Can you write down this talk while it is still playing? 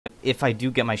if I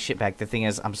do get my shit back, the thing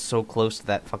is, I'm so close to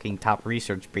that fucking top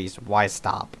research base. Why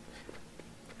stop?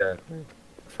 Yeah.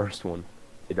 First one.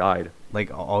 I died. Like,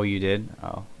 oh, you did?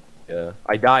 Oh, Yeah.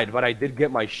 I died, but I did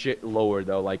get my shit lower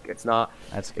though. Like it's not.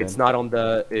 that's good. It's not on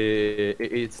the.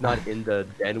 It's not in the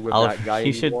den with Oliver, that guy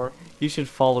you should anymore.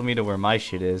 follow me to where my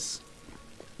shit is.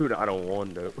 Dude, I don't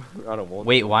want to. I don't want.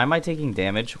 Wait, to. why am I taking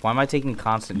damage? Why am I taking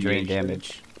constant drain Radiation.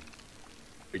 damage?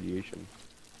 Radiation.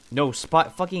 No,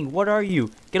 Spot, fucking, what are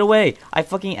you? Get away! I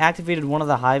fucking activated one of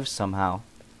the hives somehow.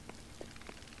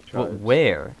 But Tribes.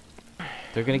 where?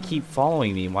 They're gonna keep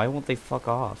following me. Why won't they fuck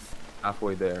off?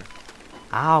 Halfway there.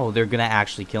 Ow, they're gonna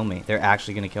actually kill me. They're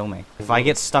actually gonna kill me. If I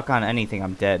get stuck on anything,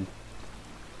 I'm dead.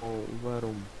 Oh, let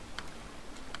 'em.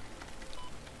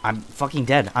 I'm fucking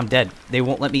dead. I'm dead. They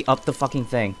won't let me up the fucking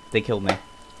thing. They killed me.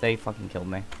 They fucking killed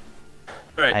me.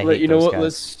 All right, I hate you know those what?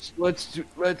 guys. Let's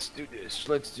do this.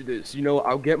 Let's do this. You know,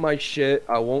 I'll get my shit.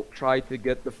 I won't try to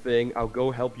get the thing. I'll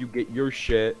go help you get your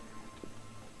shit,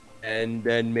 and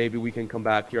then maybe we can come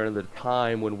back here another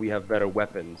time when we have better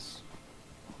weapons.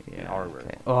 Yeah. Armor.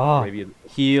 Okay. Oh, Maybe.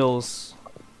 heals.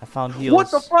 I found heals.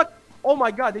 What the fuck? Oh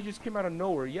my god, they just came out of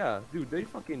nowhere. Yeah, dude, they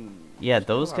fucking. Yeah, just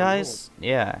came those out of guys.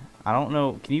 Yeah. I don't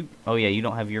know. Can you? Oh yeah, you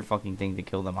don't have your fucking thing to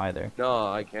kill them either. nowhere.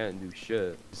 No, I can't do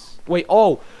shit. Wait.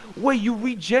 Oh, wait. You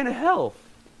regen health.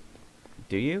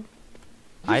 Do you? You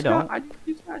I just don't. I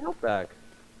just got health back.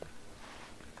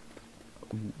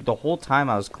 The whole time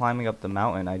I was climbing up the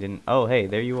mountain, I didn't. Oh hey,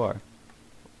 there you are.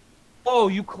 Oh,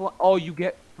 you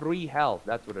get free health.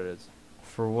 That's what it is.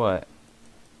 For what?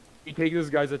 You take this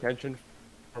guy's attention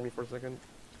for me for a second.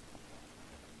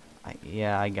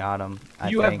 Yeah, I got him.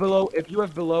 If you have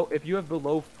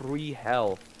below free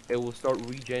health, it will start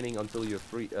regenerating until you're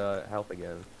free health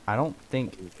again. I don't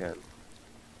think. You can.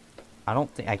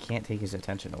 I can't take his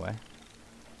attention away.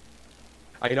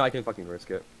 I know I can fucking risk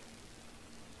it.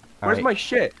 All Where's right. my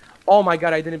shit? Oh my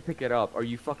god, I didn't pick it up. Are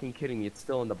you fucking kidding me? It's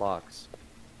still in the box.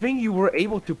 Thing you were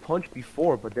able to punch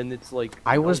before, but then it's like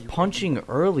I no, was you can't. punching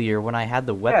earlier when I had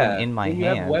the weapon Yeah, in my when you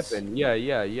hands. have weapon.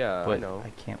 Yeah. But I know. I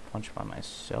can't punch by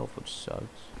myself, which sucks.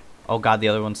 Oh god, the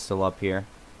other one's still up here.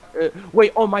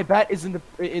 Wait, oh my bat is in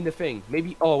the thing.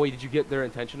 Maybe. Oh wait, did you get their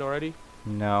attention already?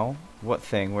 No. What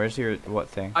thing? Where's your what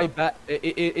thing? I bet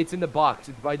it's in the box.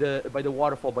 It's by the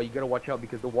waterfall, but you gotta watch out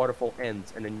because the waterfall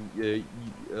ends, and then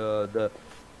the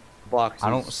box.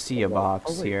 I don't is- see a oh, box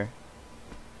oh, wait. here.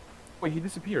 Wait, he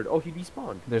disappeared. Oh, he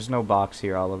despawned. There's no box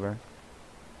here, Oliver.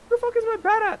 Where the fuck is my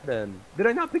bat at then? Did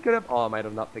I not pick it up? Oh, I might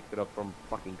have not picked it up from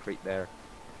fucking crate there.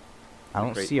 I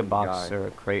don't Crate see a from the box guy. or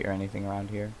a crate or anything around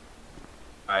here.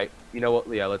 Alright, you know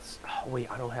what? Yeah, let's. Oh,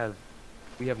 wait, I don't have.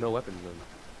 We have no weapons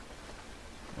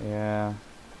then. Yeah,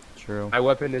 true. My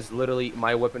weapon is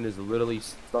literally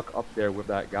stuck up there with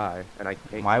that guy, and I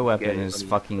can't. My get weapon it. is I mean,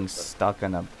 fucking it's the stuck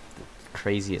in the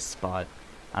craziest spot.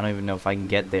 I don't even know if I can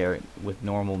get there with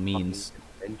normal means.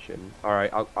 fucking tension. All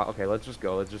right, okay, let's just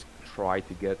go. Let's just try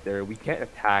to get there. We can't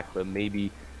attack, but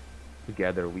maybe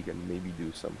together we can maybe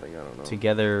do something. I don't know.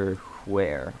 Together,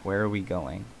 where? Where are we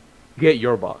going? Get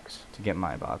your box. To get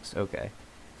my box. Okay.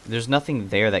 There's nothing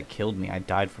there that killed me. I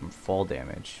died from fall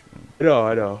damage. No,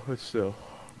 I know. But still.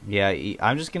 Yeah,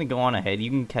 I'm just gonna go on ahead. You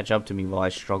can catch up to me while I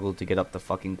struggle to get up the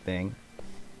fucking thing.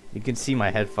 You can see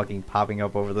my head fucking popping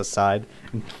up over the side.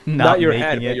 Not your making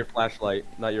head, it. but your flashlight.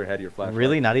 Not your head, your flashlight.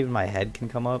 Really? Not even my head can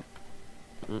come up?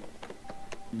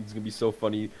 It's gonna be so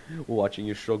funny watching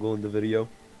you struggle in the video.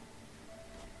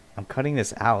 I'm cutting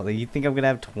this out. You think I'm gonna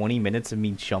have 20 minutes of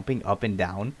me jumping up and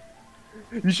down?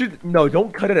 You should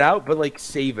don't cut it out, but like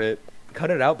save it. Cut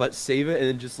it out, but save it, and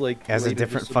then just like As a later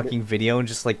different just submit- fucking video and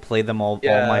just like play them all my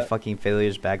Yeah. fucking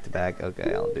failures back to back.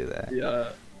 Okay, I'll do that. Yeah.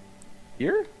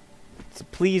 Here? So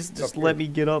please just Up let here.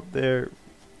 me get up there.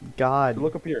 God.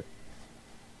 Look up here.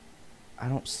 I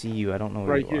don't see you. I don't know where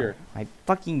Right you are. here. I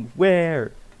fucking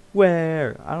where?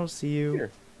 Where? I don't see you.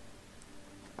 Here.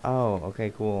 Oh, okay,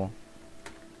 cool.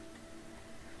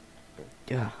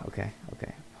 Yeah, okay.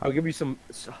 I'll give you some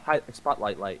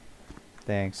spotlight light.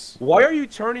 Thanks. Why are you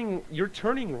turning? You're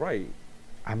turning right.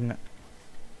 I'm not.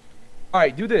 All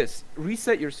right, do this.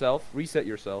 Reset yourself. Reset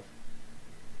yourself.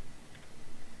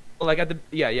 Like at the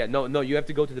no. You have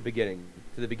to go to the beginning.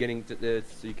 To the beginning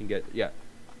so you can get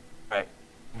All right.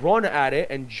 Run at it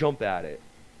and jump at it.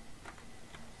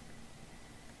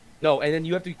 No, and then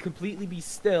you have to completely be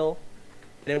still.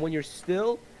 And then when you're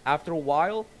still, after a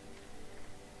while,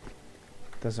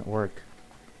 Doesn't work.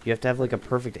 You have to have like a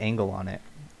perfect angle on it.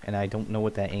 And I don't know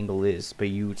what that angle is, but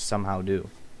you somehow do.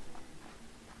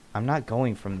 I'm not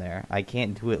going from there. I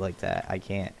can't do it like that. I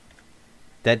can't.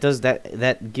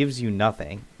 That gives you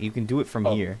nothing. You can do it from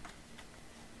Oh. here.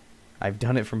 I've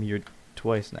done it from here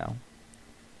twice now.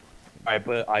 Alright,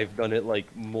 but I've done it like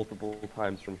multiple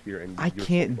times from here, and I you're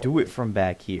can't so do far it from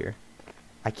back here.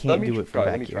 I can't do it from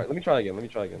back here. Let me try again. Let me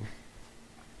try again.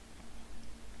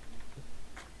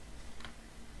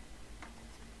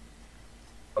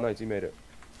 Oh, nice, you made it.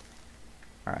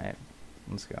 Alright,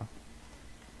 let's go.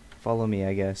 Follow me,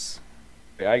 I guess.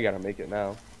 Yeah, I gotta make it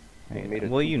now. Right. Made it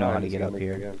Well, 2 you know how to times, get gotta up make it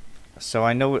here. again. So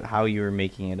I know how you were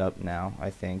making it up now, I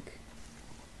think.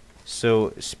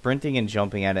 So sprinting and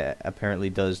jumping at it apparently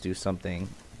does do something.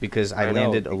 Because I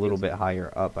landed a little bit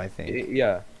higher up, I think.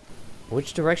 Yeah.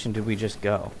 Which direction did we just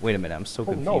go? Wait a minute, I'm so Oh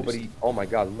confused. no, but oh my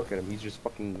god, look at him. He's just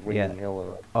fucking winging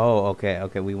hell. Oh, okay,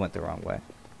 we went the wrong way.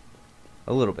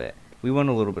 A little bit. We went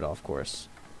a little bit off course.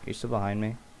 Are you still behind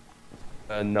me?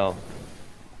 No.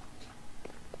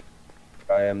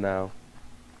 I am now.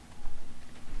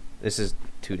 This is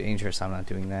too dangerous. I'm not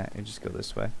doing that. I just go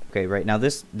this way. Okay, right now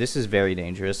this is very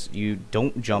dangerous. You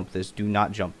don't jump this. Do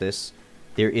not jump this.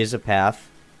 There is a path.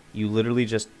 You literally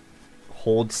just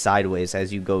hold sideways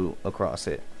as you go across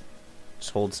it.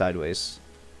 Just hold sideways.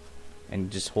 And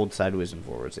just hold sideways and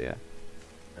forwards, yeah.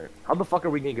 How the fuck are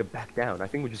we gonna get back down? I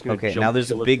think we're just gonna Okay, jump now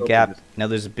there's a till big it's gap. open. Now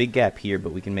there's a big gap here,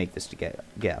 but we can make this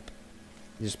gap.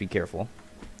 Just be careful.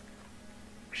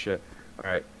 Shit.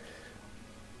 Alright.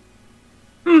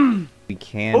 We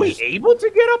can. Are we able to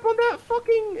get up on that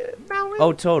fucking mountain?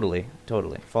 Oh, totally.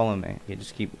 Follow me. You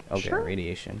just keep. Okay, Sure.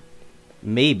 radiation.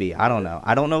 Maybe. I don't know.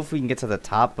 I don't know if we can get to the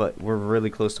top, but we're really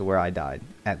close to where I died,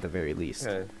 at the very least.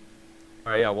 Okay.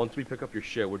 Alright, yeah, once we pick up your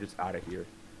shit, we're just out of here.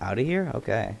 Out of here?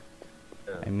 Okay.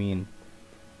 Yeah. I mean,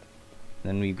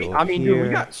 then we go I mean, here, dude,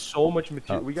 we got so much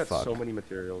material. Oh, We got fuck. so many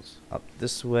materials. up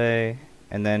this way,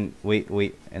 and then wait,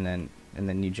 and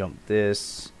then you jump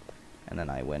this, and then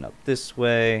I went up this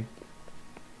way,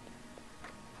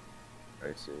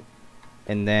 I see.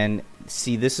 and then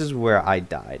see, this is where I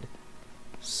died.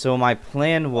 So my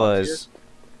plan was,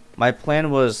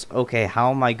 okay,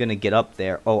 how am I gonna get up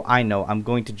there? Oh, I know. I'm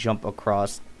going to jump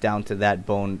across down to that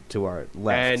bone to our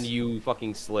left. And you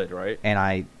fucking slid, right? And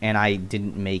I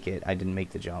didn't make it. I didn't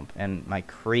make the jump. And my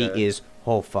crate Okay. is,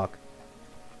 oh fuck.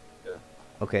 Yeah.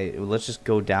 Okay, let's just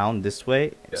go down this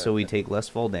way Yeah, so we take less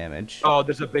fall damage. Oh,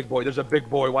 there's a big boy. There's a big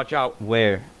boy. Watch out.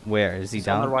 Where is he He's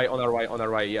down? on the right, on the right, on the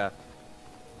right, yeah.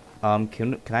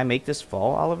 Can I make this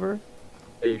fall, Oliver?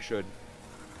 Yeah, you should.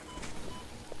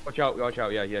 Watch out, watch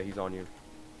out. Yeah, he's on you.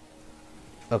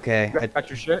 Okay. You got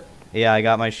your shit? Yeah, I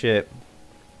got my shit.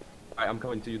 Alright, I'm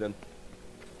coming to you then.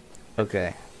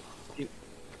 Okay.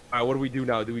 Alright, what do we do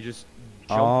now? Do we just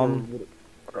jump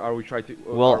or are we trying to...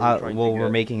 We're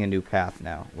making a new path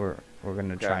now. We're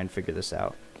gonna Okay. try and figure this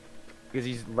out. Because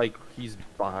he's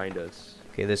behind us.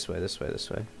 Okay, this way.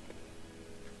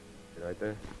 Right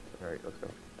there? Alright, let's go.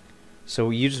 So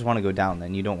you just want to go down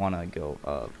then? You don't want to go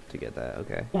up to get that?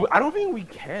 Okay. I don't think we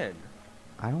can.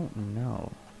 I don't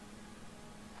know.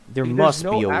 There There's must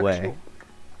no be a actual- way.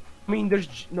 I mean,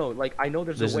 I know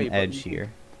there's There's a way, an but edge you can-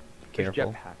 here. There's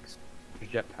Careful. jetpacks.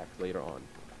 There's jetpacks later on.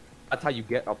 That's how you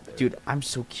get up there. Dude, I'm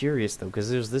so curious though, because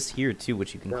there's this here too,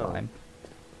 which you can No. climb.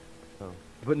 Oh.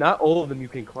 But not all of them you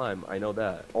can climb. I know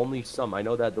that. Only some. I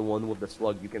know that the one with the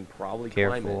slug you can probably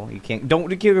climb Careful. it. You can't. Don't.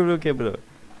 Careful.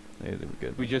 Yeah, we're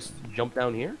good. We just jump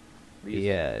down here? These?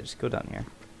 Yeah, just go down here.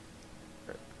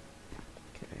 Okay.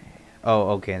 Okay. Oh,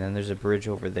 okay. And then there's a bridge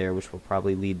over there, which will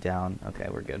probably lead down. Okay,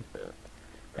 we're good. Yeah.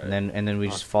 And then we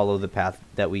just follow the path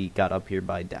that we got up here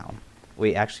by down.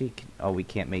 Wait, actually, oh, we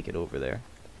can't make it over there.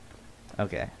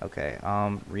 Okay.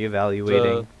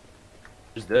 Reevaluating.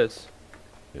 There's this.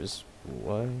 There's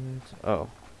what? Oh.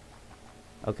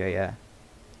 Okay, yeah.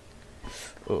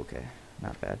 Okay.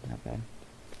 Not bad.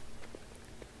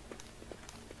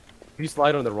 If you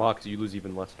slide on the rocks, you lose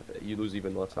even less.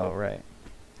 Oh, health. right.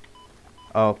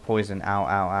 Oh, poison.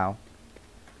 Ow.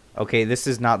 Okay, this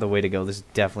is not the way to go. This is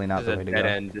definitely not the way to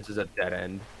go. This is a dead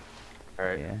end.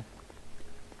 Alright. Yeah.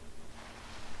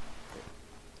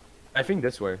 I think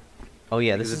this way. Oh,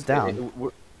 yeah, Because this is it's- down.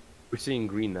 we're seeing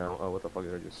green now. Oh, what the fuck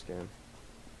did I just scan?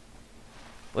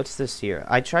 What's this here?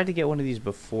 I tried to get one of these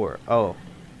before. Oh.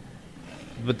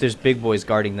 But there's big boys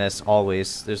guarding this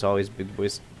always. There's always big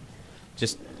boys.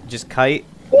 Just kite.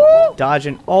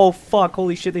 Dodging. Oh, fuck.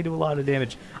 Holy shit, they do a lot of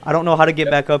damage. I don't know how to get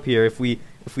back up here if we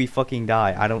fucking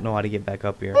die. I don't know how to get back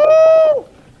up here.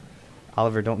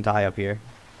 Oliver, don't die up here.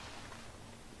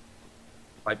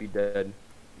 Might be dead.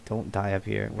 Don't die up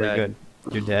here. We're Dead.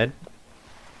 good. You're dead?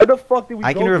 Where the fuck did we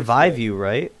I go can this revive way? you,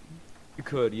 right? You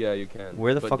could, yeah, you can.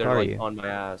 Where the But fuck they're, are like, you? on my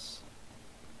ass.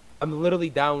 I'm literally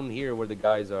down here where the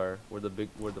guys are. Where the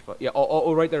fuck? Yeah.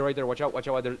 Oh, right there. Watch out.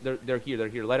 They're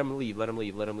here. Let them leave.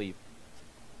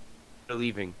 They're They're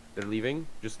leaving. They're leaving.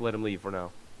 Just let them leave for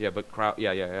now. Yeah, but crowd.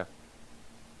 Yeah, yeah, yeah.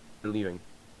 They're leaving.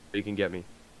 So you can get me.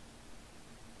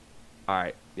 All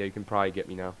right. Yeah, you can probably get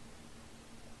me now.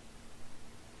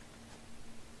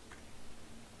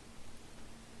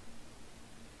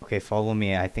 Okay, follow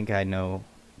me. I think I know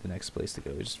the next place to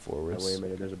go. Just Oh, forwards. wait a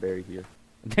minute. There's a berry here.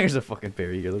 There's a fucking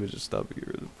berry here. Let me just stop here.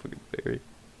 There's a fucking berry.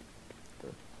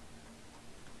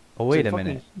 Oh, wait a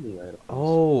minute.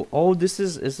 Oh, this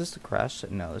is this the crash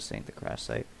site? No, this ain't the crash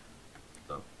site.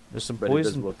 No. There's some But it does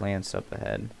poison look- plants up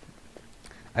ahead.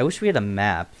 I wish we had a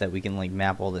map that we can like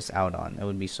map all this out on. That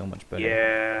would be so much better.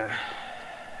 Yeah.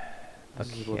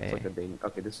 Okay. Looks like a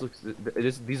okay, this looks.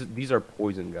 These are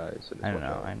poison guys. So just I don't watch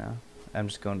know. out. I know. I'm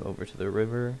just going over to the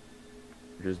river.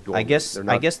 Just I guess they're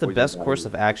I not guess the poison best guys. course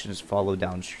of action is follow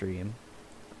downstream.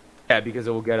 Yeah, because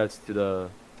it will get us to the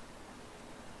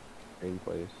main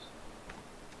place.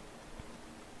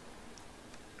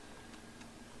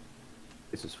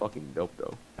 This is fucking dope,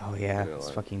 though. Oh yeah, Yeah, it's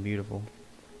like- fucking beautiful.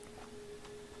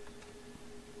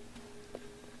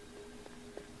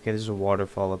 Okay, there's a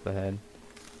waterfall up ahead.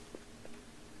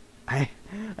 I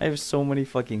have so many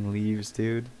fucking leaves,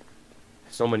 dude.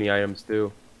 So many items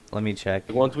too. Let me check.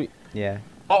 Like once we. Yeah.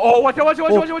 Oh, watch out! Watch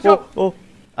out! Watch out! Watch out! Oh,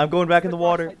 I'm going back in the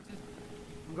water.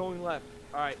 I'm going left.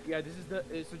 All right. Yeah, this is the.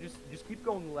 So just keep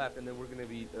going left, and then we're gonna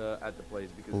be at the place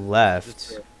because.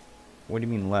 Left? What do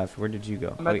you mean left? Where did you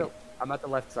go? Wait. I'm at the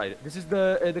left side. This is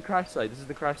the crash site. This is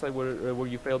the crash site where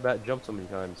you failed that jump so many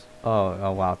times.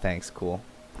 Oh wow, thanks. Cool.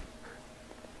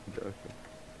 Okay.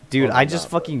 Dude, Oh, I no, just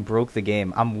but- fucking broke the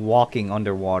game. I'm walking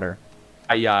underwater.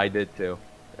 Yeah, I did too.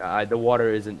 The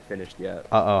water isn't finished yet.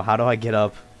 Uh-oh, how do I get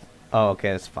up? Oh,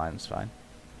 okay, that's fine, that's fine.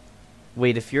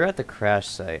 Wait, if you're at the crash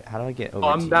site, how do I get over Oh,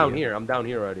 to I'm down you? here. I'm down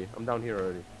here already. I'm down here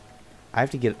already. I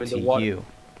have to get In to the water. you.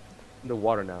 In the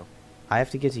water now. I have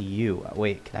to get to you.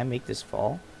 Wait, can I make this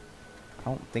fall? I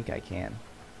don't think I can.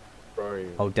 Where are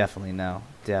you? Oh, definitely no.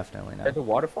 Definitely At the no.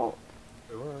 waterfall?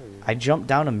 Where are you? I jumped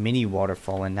down a mini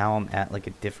waterfall and now I'm at like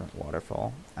a different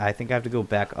waterfall. I think I have to go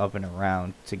back up and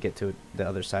around to get to the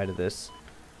other side of this.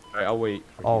 Alright, I'll wait.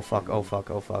 for Oh you. fuck, oh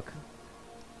fuck, oh fuck.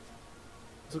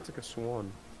 This looks like a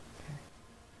swan.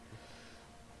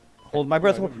 Hold my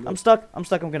breath. Hold. I'm stuck. I'm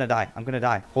stuck. I'm gonna die. I'm gonna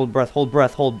die. Hold breath. Hold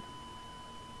breath. Hold.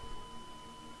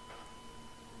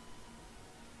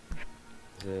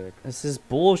 Sick. This is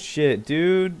bullshit,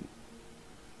 dude.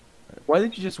 Why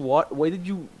did you just why did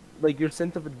you, like, your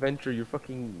sense of adventure, your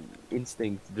fucking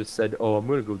instinct just said, oh, I'm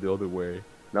gonna go the other way.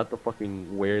 Not the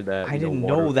fucking where that, I you didn't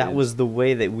water know that is. was the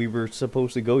way that we were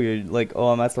supposed to go. You're like, oh,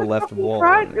 I'm at the left Fucking wall.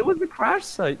 crash- It was the crash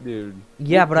site, dude.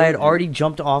 Yeah, but I had Dude. already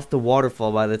jumped off the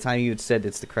waterfall by the time you had said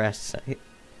it's the crash site.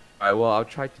 Alright, well, I'll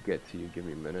try to get to you. Give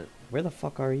me a minute. Where the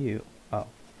fuck are you? Oh.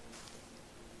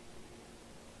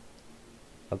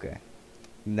 Okay.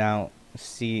 Now,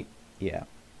 see, yeah.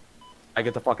 I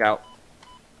get the fuck out.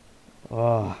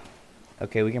 Oh.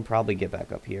 Okay, we can probably get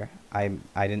back up here. I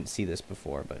didn't see this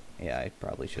before, but yeah, I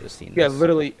probably should have seen Yeah, this.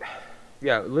 literally.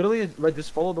 Yeah, literally, like,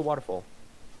 just follow the waterfall.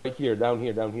 Right here, down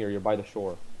here, down here. You're by the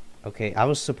shore. Okay, I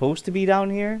was supposed to be down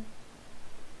here?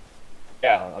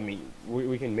 Yeah, I mean,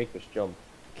 we can make this jump.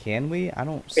 Can we? I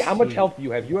don't Hey, how much see- health do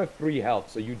you have? You have 3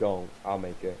 health, so you don't. I'll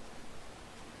make it.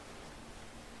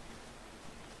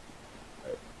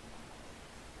 Alright.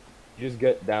 You just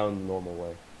get down the normal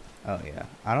way. Oh yeah.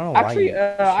 I don't know why Actually, you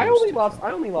I chose only to lost. jump.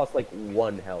 I only lost like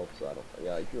 1 health, so I don't.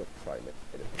 Yeah, I could probably make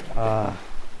it.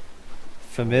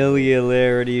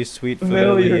 Familiarity, sweet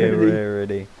Familiarity.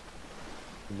 familiarity.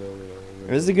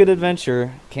 This is a good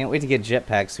adventure. Can't wait to get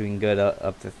jetpacks so we can get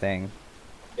up the thing.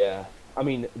 Yeah, I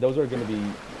mean, those are gonna be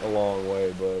a long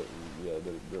way, but yeah,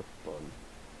 they're fun.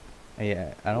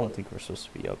 Yeah, I don't think we're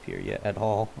supposed to be up here yet at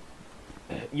all.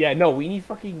 Yeah, no, we need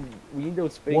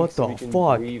those things. What so the we can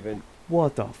fuck? breathe and...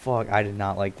 What the fuck? I did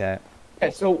not like that. Yeah,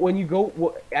 so when you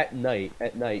go at night,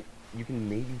 you can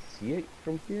maybe see it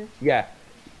from here. Yeah,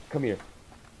 come here.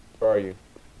 Where are you?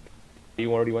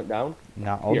 You already went down.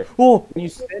 Not Here. oh.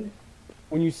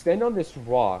 When you stand on this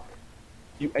rock,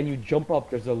 you jump up.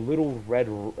 There's a little red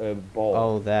ball.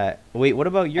 Oh, that. Wait, what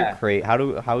about your Yeah. crate? How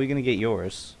are we gonna get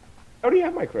yours? I already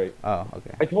have my crate. Oh,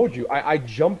 okay. I told you. I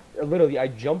jumped literally. I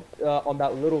jumped on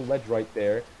that little ledge right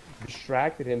there,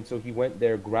 distracted him, so he went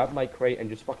there, grabbed my crate, and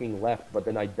just fucking left. But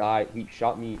then I died. He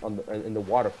shot me in the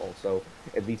waterfall. So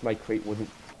at least my crate wasn't.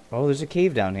 Oh, there's a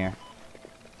cave down here.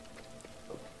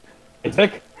 It's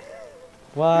like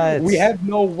What? we have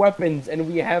no weapons and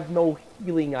we have no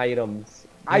healing items.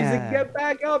 Isaac, Yeah. get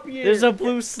back up here. There's a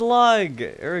blue slug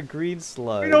or a green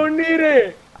slug. We don't need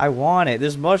it. I want it.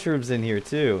 There's mushrooms in here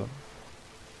too.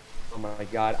 Oh my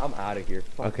god, I'm out of here.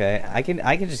 Fuck. Okay, I can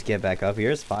just get back up here.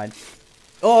 It's fine.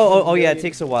 Oh, yeah, it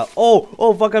takes a while.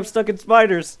 Oh, fuck, I'm stuck in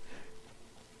spiders.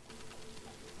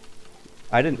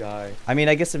 I didn't... Die. I mean,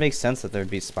 I guess it makes sense that there'd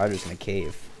be spiders in a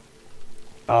cave.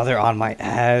 Oh, they're on my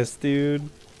ass, dude.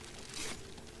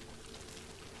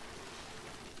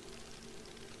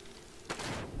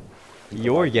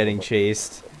 You're getting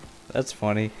chased. That's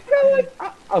funny.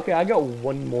 Okay, I got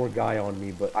one more guy on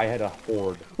me, but I had a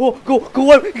horde. Oh,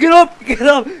 go up, get up,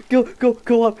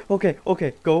 go up.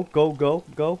 Okay,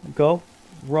 go,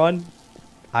 run.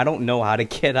 I don't know how to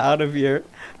get out of here.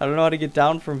 I don't know how to get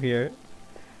down from here.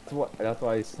 That's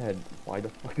why I said, why the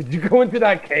fuck did you go into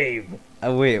that cave?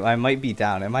 Wait, I might be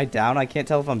down. Am I down? I can't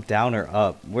tell if I'm down or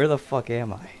up. Where the fuck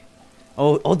am I?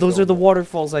 Oh, those are the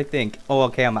waterfalls, I think. Oh,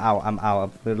 okay, I'm out.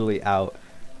 I'm literally out.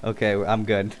 Okay, I'm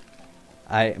good.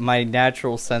 My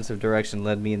natural sense of direction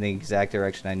led me in the exact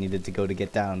direction I needed to go to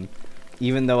get down.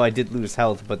 Even though I did lose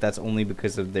health, but that's only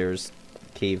because of there's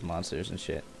cave monsters and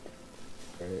shit.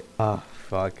 Right. Oh,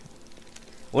 fuck.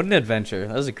 What an adventure.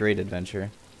 That was a great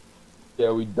adventure.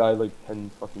 Yeah, we died like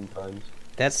 10 fucking times.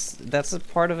 That's a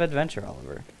part of adventure,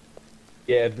 Oliver.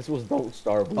 Yeah, if this was Don't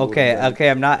Starve. Okay,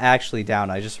 I'm not actually down.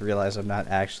 I just realized I'm not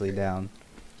actually down.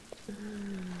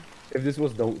 If this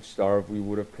was Don't Starve, we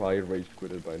would have probably rage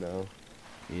quitted by now.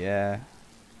 Yeah.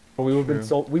 Or we would have been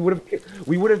so we would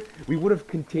have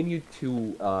continued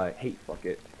to hate fuck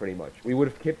it pretty much. We would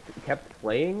have kept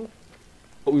playing,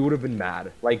 but we would have been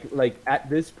mad. Like at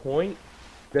this point,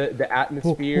 the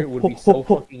atmosphere would be so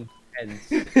fucking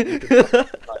tense. You could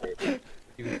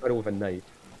cut it with a knife.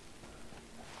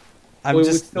 We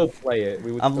would still play it.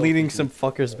 I'm leading some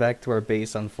fuckers back to our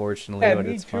base, unfortunately, yeah, but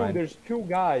it's fine. There's two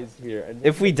guys here. And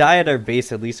if we die at our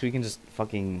base, at least we can just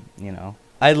fucking, you know.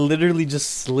 I literally just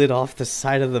slid off the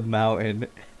side of the mountain.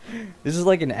 This is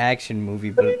like an action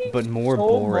movie, but more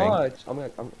boring. Much.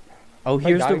 Oh,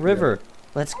 here's the river.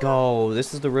 Let's go.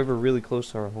 This is the river really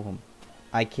close to our home.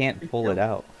 I can't pull it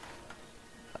out.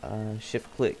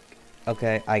 Shift click.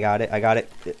 Okay, I got it.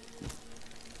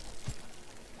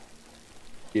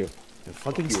 You.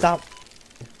 Fucking stop.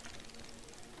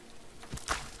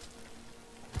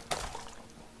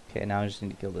 Okay, now I just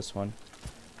need to kill this one.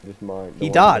 Just mine. He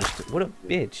dodged. What a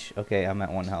bitch. Okay, I'm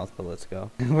at 1 health, but let's go.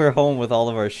 We're home with all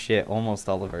of our shit. Almost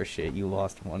all of our shit. You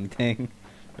lost one thing.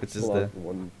 Which is the...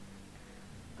 one.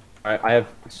 Alright, I have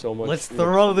so much... Let's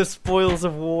throw the spoils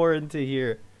of war into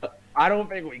here. I don't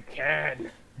think we can.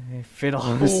 Fit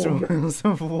all the spoils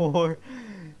of war.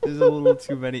 There's a little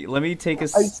too many. Let me take a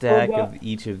stack of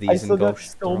each of these and go. I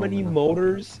still got so many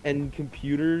motors and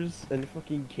computers and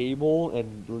fucking cable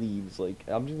and leaves. Like,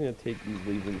 I'm just gonna take these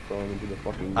leaves and throw them into the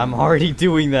fucking... I'm already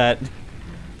doing that.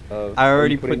 I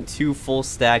already put 2 full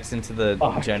stacks into the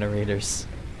generators.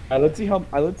 Let's see how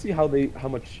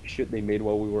much shit they made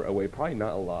while we were away. Probably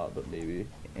not a lot, but maybe.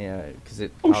 Yeah, because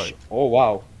it. Oh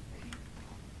wow.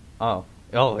 Oh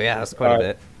yeah, that's quite a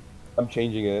bit. I'm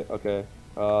changing it. Okay.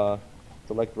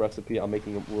 Select recipe.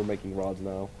 We're making rods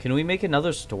now. Can we make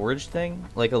another storage thing?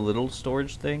 Like a little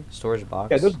storage thing? Storage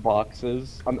box? Yeah, there's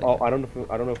boxes. I don't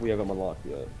know if we have them unlocked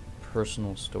yet.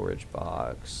 Personal storage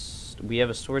box. We have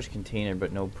a storage container,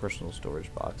 but no personal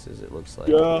storage boxes. It looks like.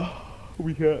 Yeah,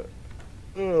 we can't.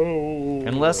 Oh.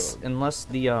 Unless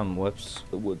the whoops.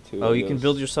 The wood too. Oh, you can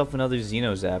build yourself another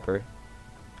Xeno Zapper.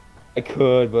 I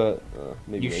could, but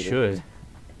maybe you later. should.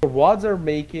 The rods are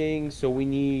making, so we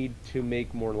need to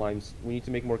make more limes. We need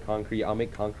to make more concrete. I'll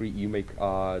make concrete. You make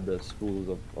the spools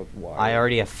of wire. I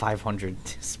already have 500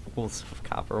 spools of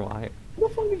copper wire. Where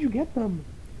the fuck did you get them?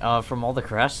 From all the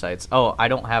crash sites. Oh, I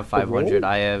don't have 500. Really?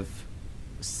 I have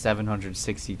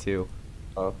 762.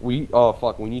 Oh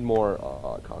fuck, we need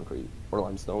more concrete or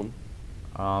limestone.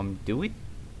 Do we?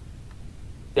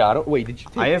 Yeah, I don't. Wait, did you?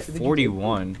 I have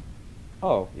 41.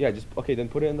 Oh yeah, just okay. Then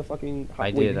put it in the fucking.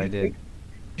 I did.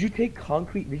 Did you take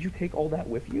concrete? Did you take all that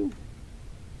with you?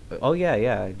 Oh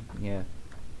yeah.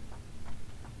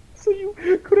 So you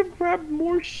could have grabbed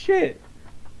more shit.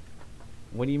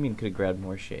 What do you mean could have grabbed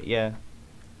more shit? Yeah.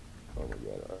 Oh my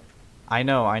god. I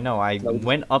know. I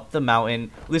went up the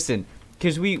mountain. Listen,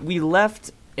 because we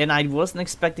left, and I wasn't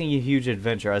expecting a huge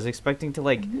adventure. I was expecting to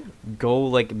like go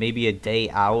like maybe a day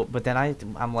out, but then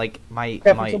I'm like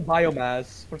for some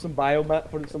biomass, for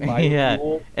some yeah,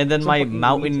 and then my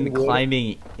mountain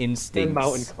climbing instincts.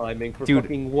 Mountain climbing for dude,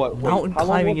 fucking what? Wait, mountain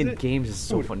climbing in it? games is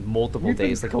so fun. Multiple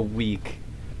days, like a week,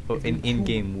 an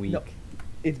in-game week. No,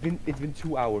 it's been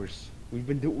 2 hours. We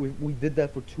did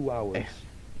that for 2 hours.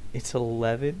 It's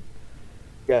 11.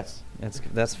 Yes.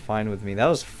 That's fine with me. That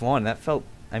was fun. That felt.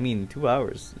 I mean, 2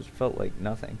 hours. It felt like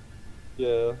nothing.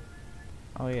 Yeah.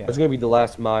 Oh yeah. It's gonna be the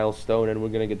last milestone, and we're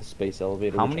gonna get the space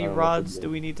elevator. How many rods do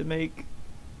we need to make?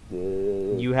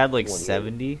 You had like 28.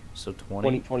 70, so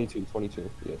 20. 22.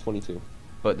 Yeah, 22.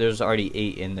 But there's already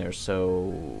 8 in there,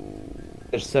 so...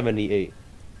 There's 78.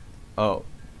 Oh,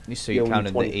 so Yeah, you we need counted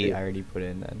the 22. 8 I already put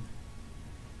in then.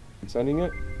 I'm sending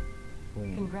it.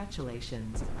 Boom.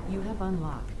 Congratulations, you have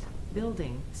unlocked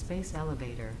building space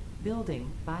elevator,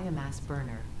 building biomass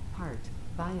burner, part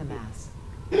biomass.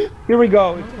 Here we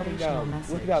go. It's coming Motivational down.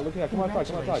 message. Look at that. Look at that. Come on, come on.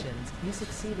 Congratulations, you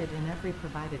succeeded in every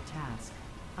provided task.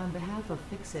 On behalf of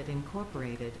Fixit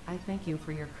Incorporated, I thank you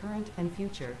for your current and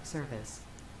future service.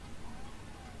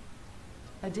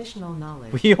 Additional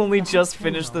knowledge. We only The just hub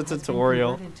finished the terminal has been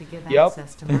tutorial. converted to give Yep.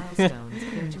 access to milestones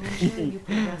and to ensure you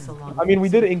progress along I mean, we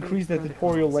did Fixit increase the approved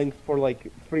tutorial protocols. length for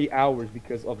like 3 hours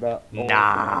because of that.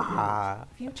 Nah.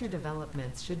 Future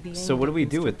developments should be So aimed what do at we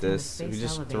do with constricting the this? space We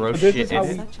just elevator. throw So this shit is how in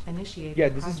we- it? Such initiated Yeah,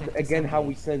 this is project again how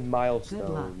we assembly. send luck.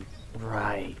 milestones.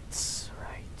 Right.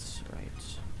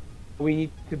 We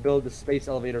need to build the space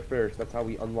elevator first. That's how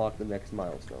we unlock the next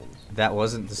milestones. That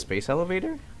wasn't the space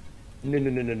elevator?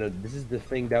 No. This is the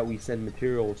thing that we send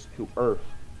materials to Earth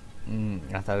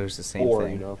I thought it was the same for,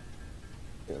 thing. you know.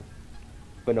 Yeah.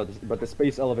 But no, but the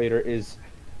space elevator is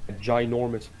a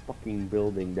ginormous fucking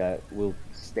building that will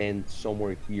stand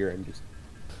somewhere here and just.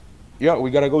 Yeah, we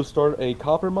gotta go start a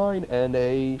copper mine and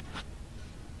a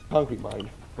concrete mine.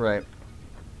 Right.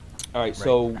 All right,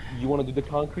 so you want to do the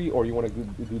concrete or you want to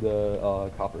do the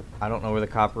copper? I don't know where the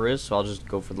copper is, so I'll just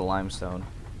go for the limestone.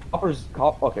 Copper's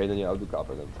Okay, then yeah, I'll do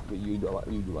copper then. You do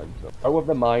limestone. Start with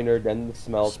the miner, then the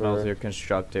Smelter,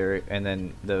 constructor, and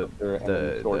then the and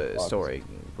then storage box. storage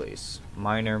place.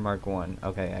 Miner Mark 1.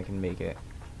 Okay, I can make it.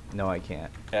 No, I can't.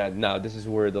 Yeah, no, this is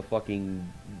where the fucking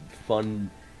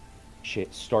fun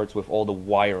shit starts with all the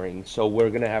wiring. So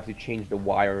we're gonna have to change the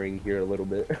wiring here a little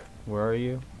bit. Where are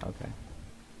you? Okay.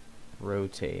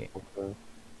 Rotate. Okay.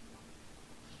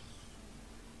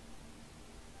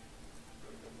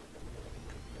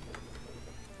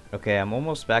 Okay, I'm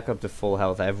almost back up to full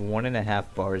health. I have 1.5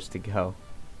 bars to go.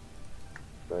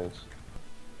 Nice.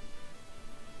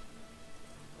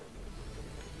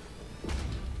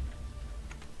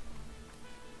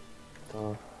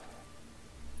 Oh,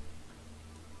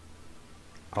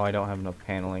 I don't have enough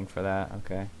paneling for that.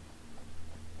 Okay.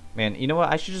 Man, you know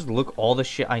what? I should just look all the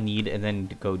shit I need and then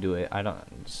go do it. I don't...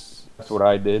 That's what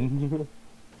I did.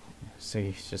 So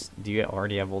you do you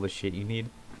already have all the shit you need?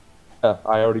 Yeah,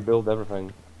 I already built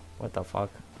everything. What the fuck?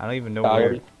 I don't even know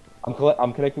Yeah, where...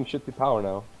 I'm connecting shit to power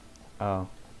now. Oh.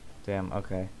 Damn,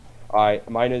 okay. Alright,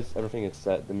 everything is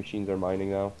set. The machines are mining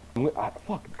now.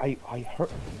 I heard.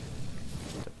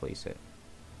 To place it.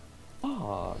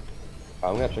 Fuck.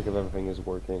 I'm gonna check if everything is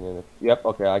working and if, yep,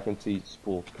 okay, I can see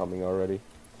spools coming already.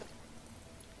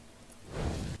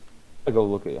 I go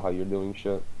look at how you're doing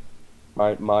shit.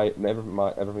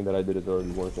 Everything that I did is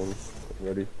already working.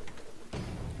 Ready?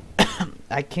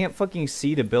 I can't fucking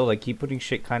see to build. I keep putting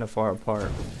shit kind of far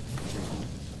apart.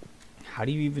 How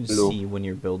do you even Hello. see when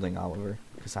you're building, Oliver?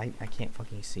 Because I can't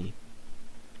fucking see.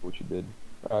 What you did.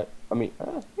 Alright, I mean,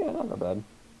 yeah, not bad.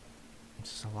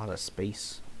 It's just a lot of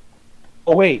space.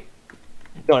 Oh, wait!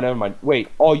 No, never mind. Wait,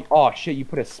 oh shit, you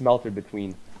put a smelter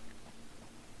between.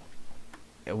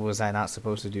 Was I not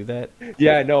supposed to do that?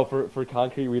 Yeah, no, for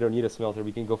concrete, we don't need a smelter.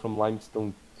 We can go from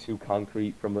limestone to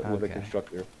concrete with a Okay.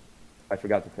 constructor. I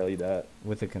forgot to tell you that.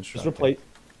 With a Just constructor.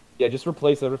 just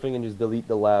replace everything and just delete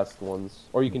the last ones.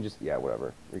 Or you can just, yeah,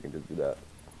 whatever. You can just do that.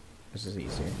 This is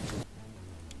easier.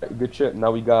 Good shit.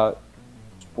 Now we got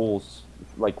spools,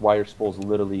 like wire spools,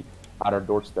 literally at our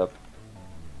doorstep.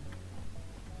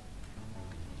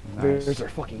 Nice. Conveyors are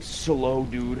fucking slow,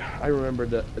 dude. I remember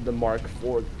the Mark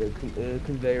IV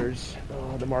conveyors.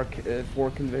 The Mark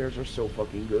IV conveyors are so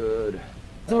fucking good.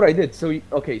 That's what I did. So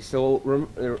okay, so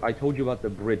I told you about the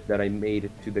bridge that I made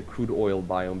to the crude oil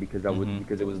biome because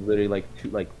because it was literally like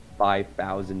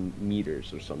 5,000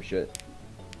 meters or some shit.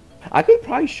 I could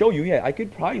probably show you. Yeah, I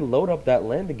could probably load up that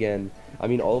land again. I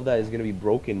mean, all of that is gonna be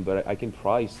broken, but I can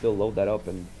probably still load that up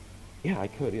and yeah, I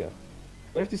could. Yeah.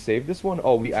 Do I have to save this one?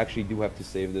 Oh, we actually do have to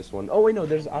save this one. Oh wait, no,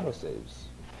 there's autosaves.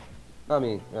 I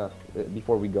mean, yeah.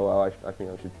 Before we go out, I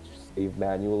think I should save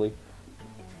manually.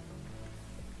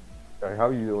 Alright, how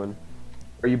are you doing?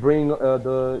 Are you bringing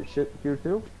the shit here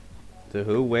too? The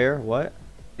who, where, what?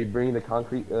 Are you bringing the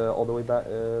concrete all the way back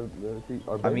to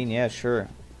our base? I mean, yeah, sure.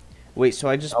 Wait, so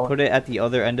I just put it at the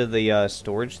other end of the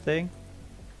storage thing?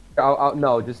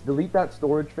 No, just delete that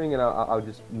storage thing, and I'll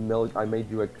just I made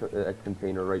you a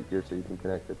container right here so you can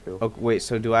connect it to. Okay, wait,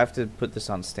 so do I have to put this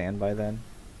on standby then?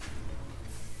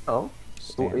 Oh.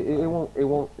 Standby. It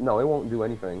won't. No, it won't do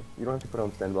anything. You don't have to put it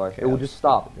on standby. Okay, it will I'll just just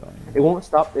stop. keep going. It won't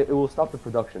stop. It will stop the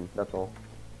production. That's all.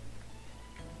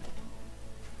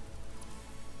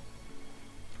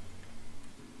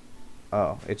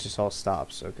 Oh, it just all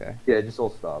stops. Okay. Yeah, it just all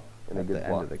stops and At it the gets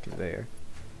end of blocked. the conveyor.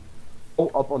 Oh,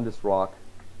 up on this rock.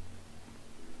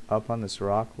 Up on this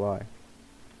rock? Why?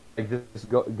 Like just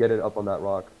go get it up on that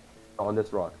rock. On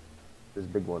this rock. This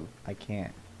big one. I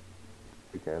can't.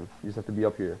 You can. You just have to be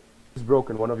up here. It's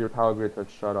broken. One of your power grids has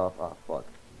shut off. Ah, fuck.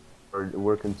 Or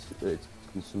it's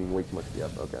consuming way too much.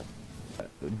 Yep. Okay.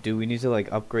 Do we need to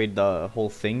like upgrade the whole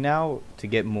thing now to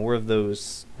get more of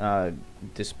those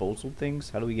disposal things?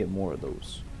 How do we get more of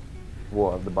those?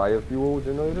 What? The biofuel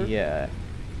generator? Yeah.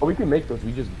 Oh, we can make those.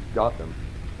 We just got them.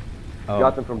 Oh.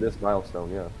 Got them from this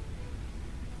milestone. Yeah.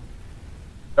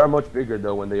 They're much bigger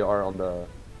though when they are on the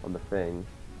thing.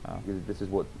 Oh. Because this is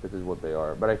what they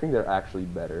are. But I think they're actually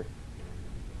better.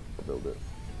 I'll build it.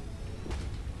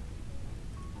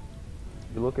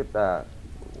 You look at that.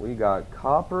 We got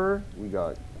copper. We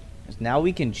got. Now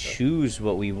we can choose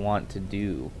what we want to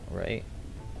do, right?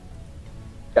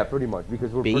 Yeah, pretty much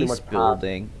because we're pretty Base much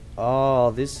building.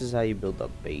 Oh, this is how you build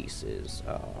up bases.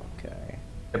 Oh, okay.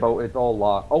 But it's all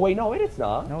locked. Oh wait, no, wait, it's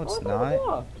not. No, it's I thought it was not.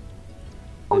 locked.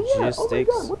 Oh, yeah. Oh my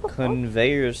Logistics, God, what the fuck?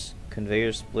 conveyors,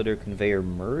 conveyor splitter, conveyor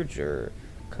merger,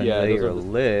 Yeah, those conveyor are the-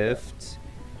 lift,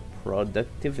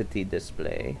 productivity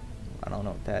display. I don't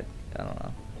know what that. I don't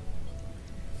know.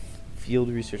 Field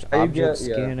research, How you object get-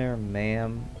 yeah. scanner,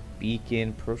 MAM,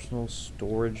 beacon, personal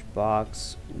storage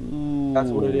box. Ooh. That's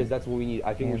what it is. That's what we need.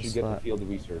 I think we Hand should get the slot. field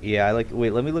research. Yeah, I like.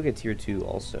 Wait, let me look at tier 2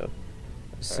 also.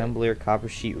 Assembler, copper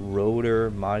sheet, rotor,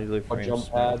 modular Oh, frame, jump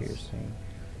small pads. piercing,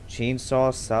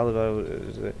 chainsaw,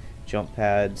 salad, jump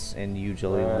pads, and U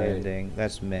jelly Right. landing.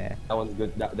 That's meh. That one's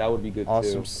good. That would be good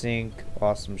Awesome too. sink,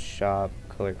 awesome shop,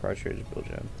 color cartridge,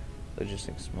 Belgium,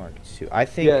 logistics mark 2. I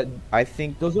think. Yeah, I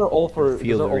think Those are all for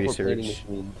Field those are all for plating research.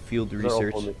 machines. field Those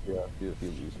are all research. for, yeah, field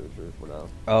researchers for now.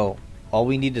 Oh, all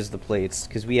we need is the plates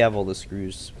because we have all the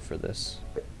screws for this.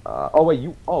 Oh wait,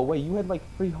 you had like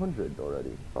 300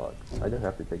 already. Fuck, I didn't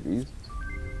have to take these.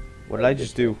 What did I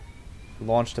just do?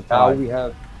 Launched a Now pod. we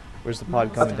have. Where's the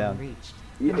pod coming Milestone down? reached.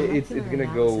 Yeah, The it's molecular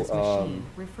gonna go, analysis machine,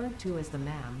 referred to as the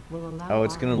MAM, will allow Oh,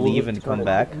 it's gonna our leave to and come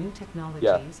develop back? New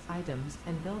technologies, items,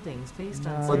 and buildings based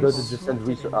on Or does it samples just send collected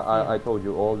research? in the I field. told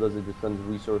you. All does it just send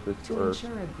resources To to Earth?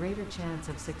 ensure a greater chance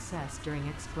of success during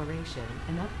exploration,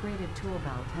 an upgraded tool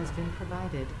belt has been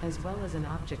provided, as well as an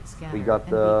object scanner got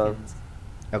and the- beacons.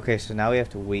 Okay, so now we have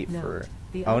to wait Note, for.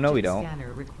 the Oh no, we object don't.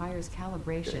 scanner requires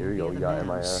calibration here you go, via we the got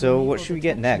MAM MIS. to So what enable should we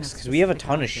get detection next? of Because we have a specific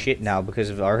ton of shit objects. now because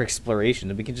of our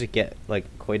exploration. We can just get like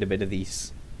quite a bit of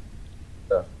these.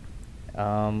 Yeah.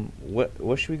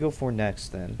 What should we go for next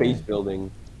then? Base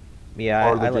building. Yeah, or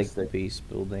I like the logistics. base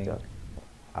building. Yeah.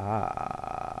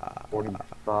 Ah.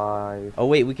 45. Oh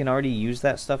wait, we can already use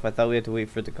that stuff. I thought we had to wait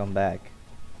for it to come back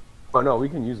Oh no, we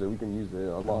can use it. We can use it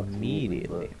a lot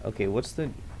immediately. Okay, what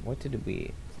did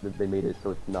we? But they made it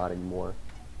so it's not anymore.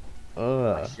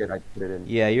 Ugh. Shit, I put it in.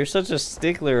 Yeah, you're such a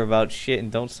stickler about shit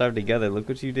and don't starve together. Look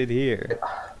what you did here.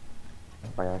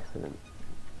 By accident.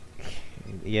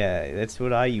 Yeah, that's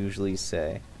what I usually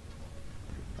say.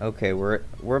 Okay, we're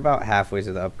about halfway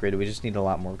to the upgrade. We just need a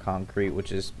lot more concrete,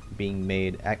 which is being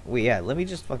made. Wait, yeah, let me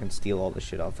just fucking steal all the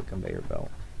shit off the conveyor belt.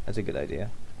 That's a good idea.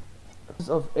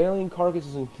 Of alien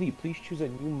carcasses complete, please choose a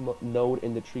new node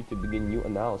in the tree to begin new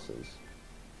analysis.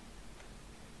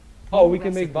 Oh, we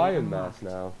can make Recipe biomass unlocked.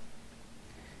 now.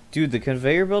 Dude, the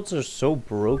conveyor belts are so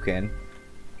broken.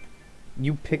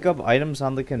 You pick up items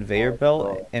on the conveyor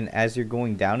belt, and as you're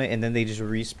going down it, and then they just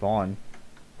respawn.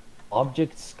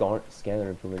 Object scanner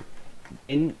improvement.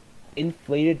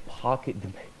 Inflated pocket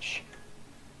dimension.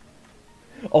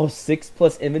 Oh,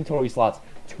 6+ inventory slots.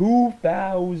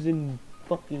 2,000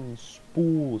 fucking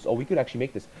spools. Oh, we could actually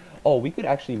make this.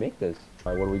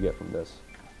 Alright, what do we get from this?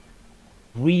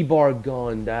 Rebar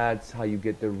gun. That's how you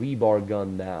get the rebar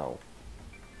gun now.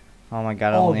 Oh my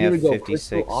god, I Oh, only here have we go. 56.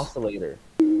 Crystal oscillator.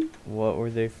 What were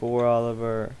they for,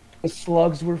 Oliver? The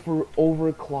slugs were for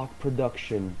overclock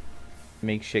production.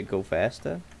 Make shit go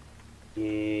faster?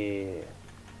 Yeah.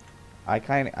 I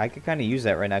could kind of use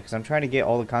that right now because I'm trying to get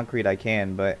all the concrete I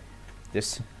can, but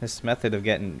this method of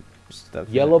getting stuff.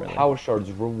 isn't Yellow really power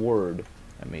shards reward.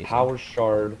 amazing. Power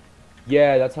shard.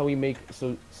 Yeah, that's how we make.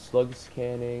 So slug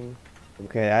scanning.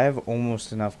 Okay, I have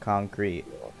almost enough concrete.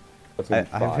 That's gonna be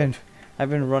five. I've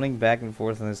been running back and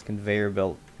forth on this conveyor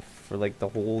belt for like the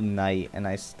whole night, and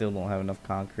I still don't have enough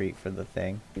concrete for the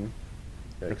thing.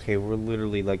 Okay, we're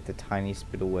literally like the tiniest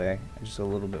bit away. Just a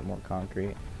little bit more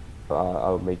concrete.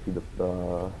 I'll make you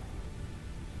the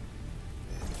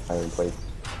iron plates.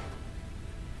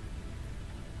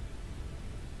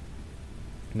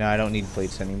 No, I don't need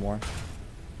plates anymore.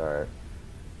 Alright.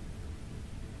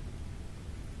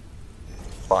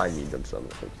 I need them some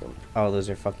to fix them. Oh, those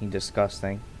are fucking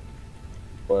disgusting.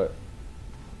 But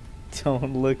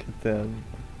Don't look at them.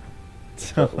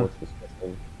 what's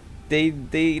disgusting?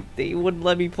 They wouldn't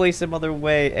let me place them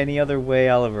any other way,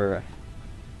 Oliver.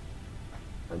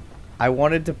 I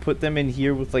wanted to put them in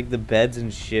here with like the beds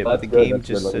and shit, but the game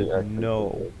just said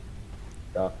no.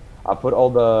 Yeah, I put all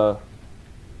the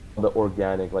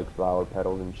organic like flower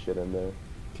petals and shit in there.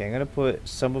 Okay, I'm gonna put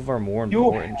some of our more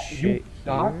important shit You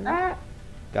got here. that?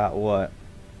 Got what?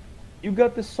 You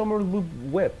got the summer loop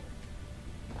whip.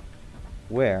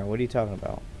 Where? What are you talking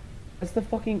about? That's the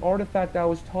fucking artifact I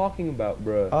was talking about,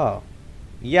 bro. Oh.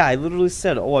 Yeah, I literally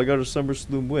said, oh, I got a summer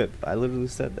sloom whip. I literally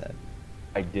said that.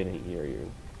 I didn't hear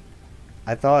you.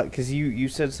 I thought, because you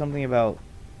said something about,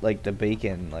 like, the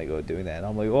bacon, like, oh, doing that. And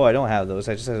I'm like, oh, I don't have those.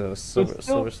 I just had a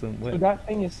silver sloom whip. So that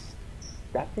thing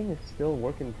is still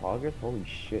work in progress? Holy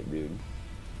shit, dude.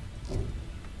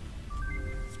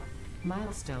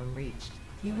 Milestone reached.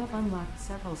 You have unlocked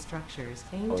several structures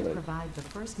aimed to provide the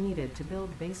first needed to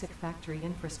build basic factory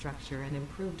infrastructure and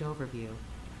improved overview.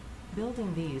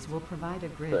 Building these will provide a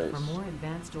grid for more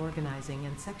advanced organizing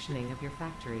and sectioning of your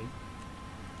factory.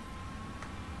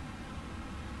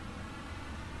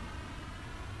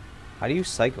 How do you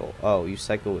cycle? Oh, you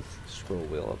cycle with scroll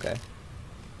wheel, okay.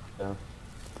 Yeah.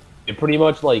 It pretty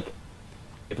much, like,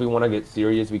 if we want to get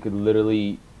serious, we could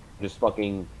literally just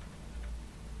fucking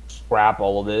scrap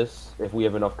all of this if we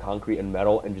have enough concrete and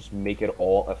metal and just make it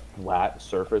all a flat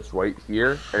surface right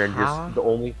here, and then just the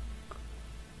only...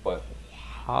 What?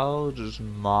 How does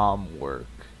mom work?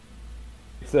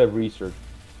 It's a research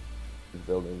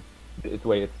building. It's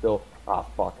still... Ah,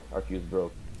 fuck. Our fuse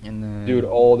broke. And then... Dude,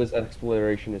 all this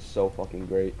exploration is so fucking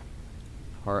great.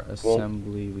 Part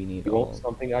assembly, we need You all want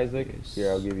something, Isaac? this.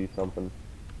 Here, I'll give you something.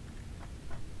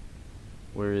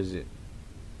 Where is it?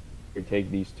 Here,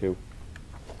 take these two.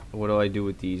 What do I do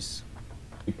with these?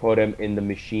 You put them in the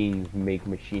machines, make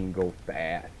machine go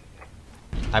fast.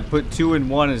 I put 2 in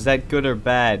 1. Is that good or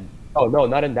bad? Oh, no,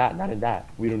 not in that, not in that.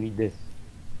 We don't need this.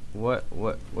 What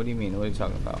do you mean? What are you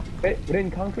talking about? Put it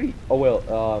in concrete? Oh,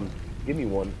 well, give me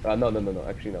one. No,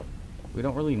 actually, no. We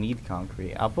don't really need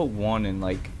concrete. I'll put 1 in,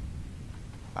 like...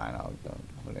 I don't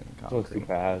put it in This one's too concrete.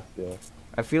 fast, yeah.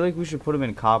 I feel like we should put them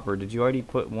in copper. Did you already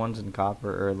put ones in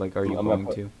copper, or, like, are you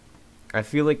going to? I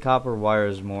feel like copper wire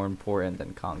is more important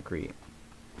than concrete.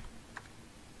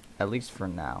 At least for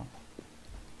now.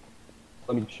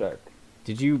 Let me check.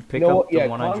 Did you pick up the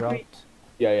one I concrete, dropped?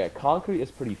 Yeah, concrete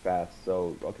is pretty fast,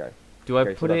 so, okay. Do I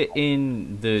Okay, put it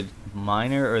in the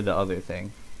miner or the other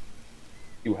thing?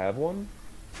 You have one?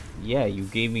 Yeah, you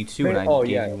gave me 2 and I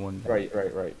gave you 1 back.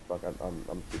 Right. Fuck,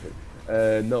 I'm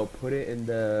stupid. No, put it in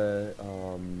the,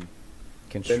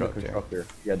 Constructor.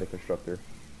 Yeah, the constructor.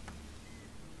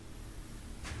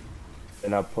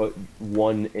 And I put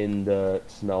 1 in the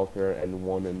smelter and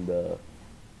 1 in the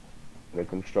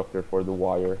constructor for the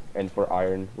wire and for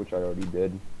iron, which I already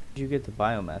did. Where'd you get the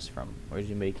biomass from? Where'd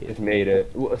you make it? Just made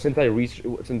it. Well,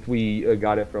 since we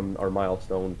got it from our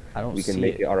milestone, we can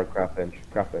make it our craft bench.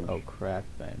 Oh,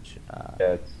 craft bench.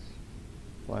 Yeah, it's...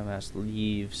 Biomass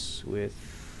leaves with...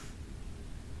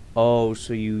 Oh,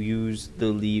 so you use the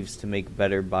leaves to make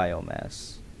better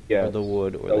biomass. Yeah. Or the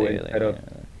wood, or So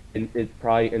it's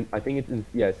probably, I think so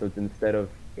it's instead of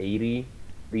 80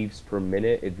 leaves per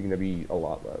minute, it's gonna be a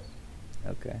lot less.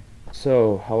 Okay.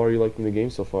 So, how are you liking the game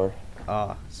so far?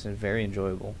 It's very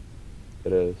enjoyable.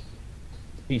 It is.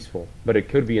 It's peaceful, but it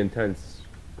could be intense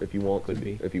if you want Could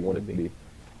be. If you want it Could to be.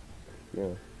 Yeah.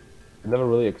 I never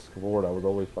really explored. I was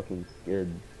always fucking scared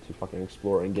to fucking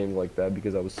explore in games like that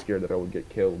because I was scared that I would get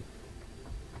killed.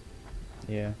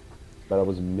 Yeah. That I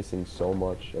was missing so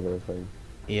much of everything.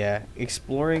 Yeah,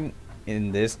 exploring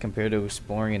in this compared to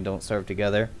exploring in Don't Starve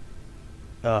Together.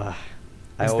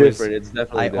 It's different. It's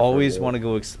definitely different. I always want to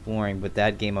go exploring, but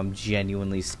that game I'm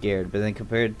genuinely scared. But then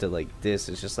compared to like this,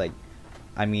 it's just like,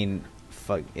 I mean,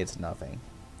 fuck, it's nothing.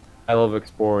 I love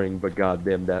exploring, but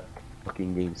goddamn, that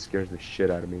fucking game scares the shit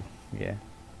out of me. Yeah.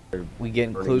 We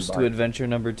getting close to adventure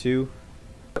number 2.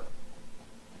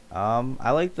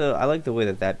 I like the way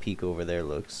that peak over there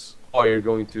looks. Oh, you're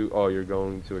going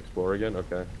to explore again?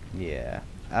 Okay. Yeah.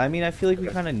 I mean, I feel like we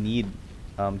kind of need.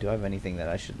 Do I have anything that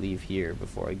I should leave here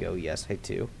before I go? Yes, I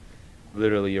do.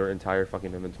 Literally your entire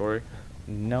fucking inventory?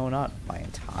 No, not my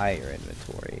entire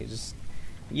inventory. Just,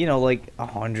 you know, like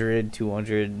 100,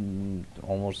 200,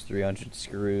 almost 300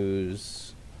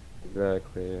 screws.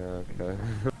 Exactly, yeah, okay.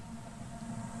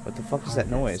 What the fuck is that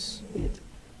noise?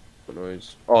 What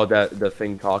noise? Oh, the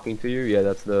thing talking to you? Yeah,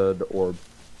 that's the orb.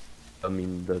 I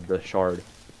mean, the shard.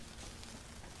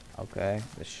 Okay,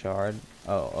 the shard.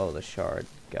 Oh, the shard.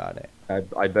 Got it.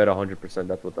 I bet 100%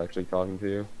 that's what's actually talking to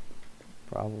you.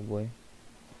 Probably.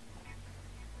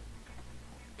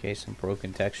 Okay, some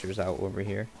broken textures out over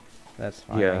here. That's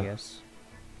fine, I Yeah. guess.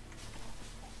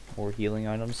 More healing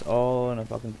items. Oh, and a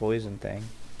fucking poison thing.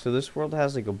 So this world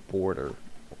has like a border,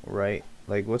 right?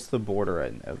 Like, what's the border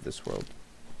of this world?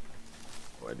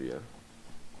 No idea.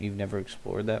 You've never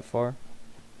explored that far?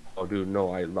 Oh, dude,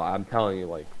 no. I'm telling you,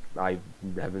 like, I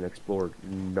haven't explored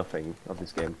nothing of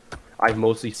this game. I've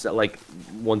mostly set like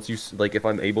like if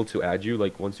I'm able to add you,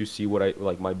 like once you see what I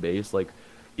like my base, like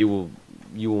you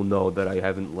will know that I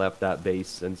haven't left that base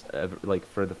since ever, like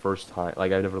for the first time.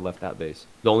 Like I never left that base.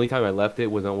 The only time I left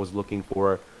it was when I was looking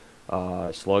for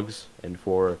slugs and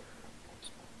for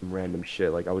random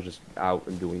shit. Like I was just out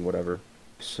and doing whatever.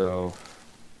 So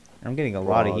I'm getting a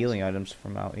lot of healing items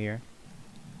from out here.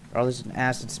 Oh, there's an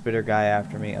acid spitter guy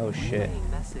after me. Oh shit.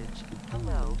 Relaying message.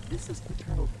 Hello, this is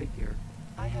Paternal Figure.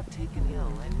 I have taken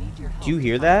ill and need your help. Do you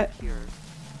hear to find that? a cure.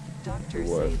 Doctors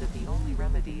What? say that the only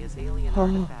remedy is alien Oh.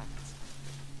 artifacts.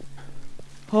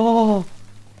 Oh,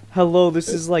 hello. This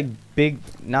is like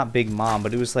not Big Mom,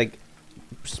 but it was like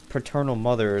paternal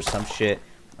mother or some shit.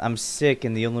 I'm sick,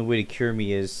 and the only way to cure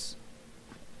me is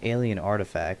alien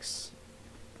artifacts.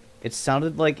 It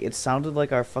sounded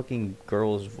like our fucking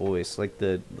girl's voice, like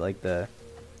the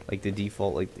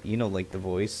default, like you know, like the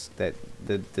voice that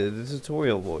the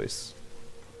tutorial voice.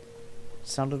 It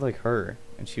sounded like her,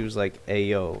 and she was like, "Hey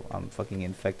yo, I'm fucking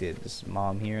infected. This is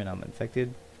Mom here, and I'm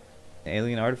infected.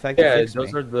 Alien artifact to yeah, fix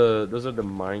those me." are the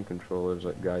mind controllers,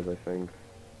 like guys. I think.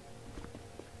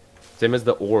 Same as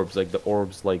the orbs, like the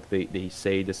orbs, like they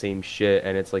say the same shit,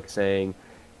 and it's like saying,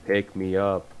 "Pick me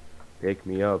up, pick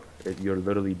me up." You're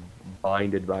literally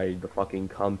binded by the fucking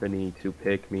company to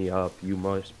pick me up. You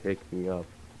must pick me up.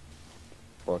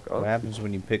 Fuck up. What happens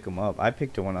when you pick them up? I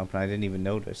picked one up and I didn't even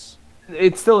notice.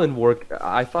 It's still in work.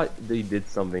 I thought they did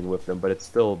something with them, but it's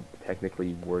still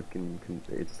technically working.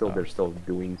 It's still they're still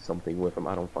doing something with them.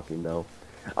 I don't fucking know.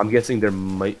 I'm guessing there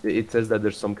might. It says that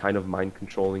there's some kind of mind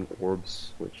controlling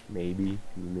orbs, which maybe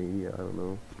I don't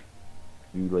know.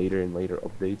 Later in later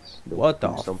updates. they'll What do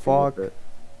the something with fuck? it.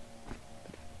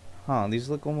 Huh, these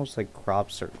look almost like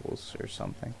crop circles or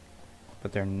something.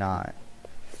 But they're not.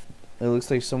 It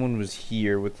looks like someone was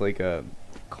here with like a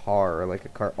car or like a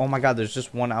car. Oh my god, there's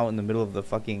just one out in the middle of the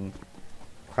fucking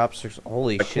crop circles.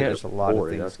 Holy I shit, can't there's a lot of afford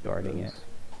it, things that's what guarding it it. is.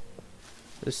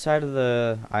 This side of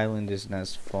the island isn't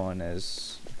as fun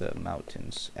as the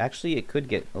mountains. Actually, it could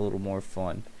get a little more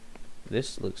fun.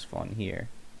 This looks fun here.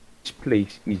 This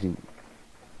place isn't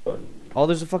fun. Oh,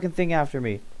 there's a fucking thing after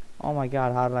me. Oh my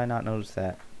god, how did I not notice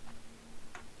that?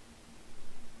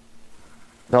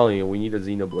 I'm telling you, we need a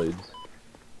Xenoblades.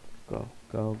 Go,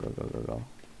 go, go, go, go, go.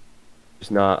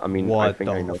 It's not. I mean, I What think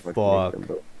the I know if I can fuck? make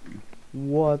them, but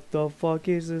What the fuck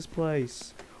is this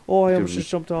place? Oh, I to almost just reach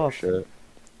jumped more off. shit.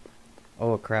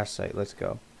 Oh, a crash site. Let's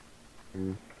go.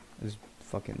 Mm. There's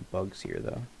fucking bugs here,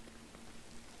 though.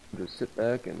 Just sit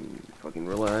back and fucking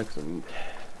relax and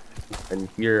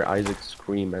hear Isaac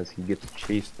scream as he gets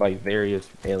chased by various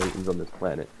aliens on this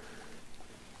planet.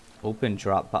 Open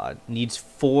drop pod. Needs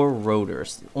 4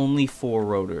 rotors. Only 4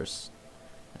 rotors.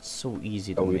 That's so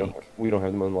easy to Oh, make. we don't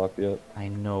have them unlocked yet. I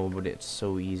know, but it's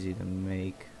so easy to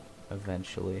make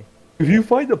eventually. If you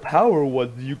find the power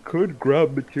ones, you could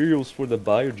grab materials for the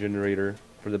biogenerator,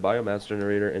 for the biomass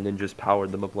generator, and then just power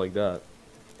them up like that.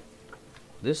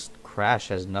 This crash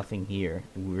has nothing here,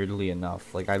 weirdly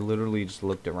enough. Like, I literally just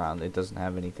looked around. It doesn't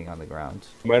have anything on the ground.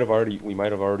 We might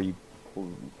have already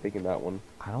taken that one.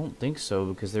 I don't think so,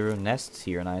 because there were nests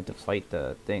here and I had to fight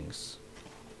the things.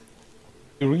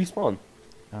 You respawn.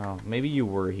 Oh, maybe you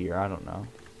were here. I don't know.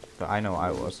 But I know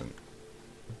I wasn't.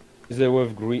 Is it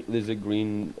with green? Is it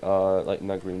green? Like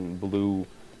not green, blue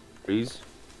trees?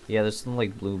 Yeah, there's some,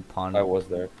 like, blue palm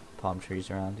trees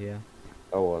around, yeah.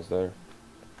 I was there.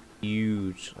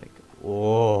 Huge, like,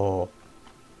 whoa.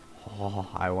 Oh,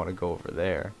 I want to go over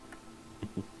there.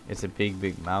 It's a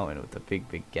big mountain with a big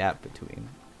gap between.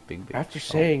 Big. After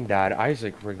saying that,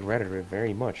 Isaac regretted it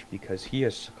very much because he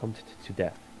has succumbed to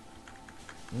death.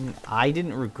 I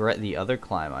didn't regret the other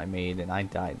climb I made, and I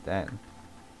died then.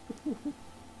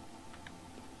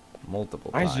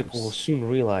 Multiple times. Isaac will soon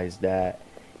realize that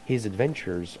his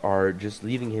adventures are just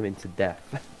leading him into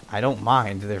death. I don't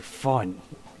mind. They're fun.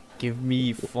 Give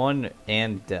me fun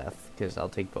and death, because I'll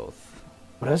take both.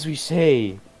 But as we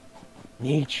say,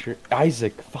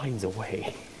 Isaac finds a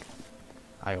way.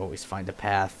 I always find a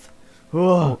path.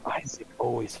 Isaac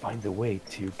always finds a way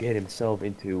to get himself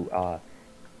into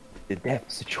the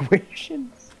death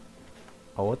situations.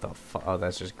 Oh, what the fuck? Oh,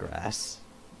 that's just grass.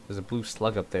 There's a blue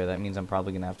slug up there. That means I'm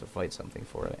probably going to have to fight something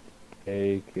for it.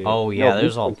 Take it. Oh yeah, No,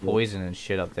 there's all Bluestone's good. poison and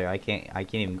shit up there. I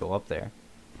can't even go up there.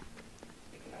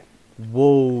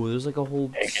 Whoa, there's like a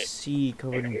whole sea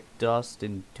covered in dust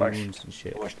and dunes and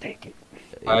shit. Take it.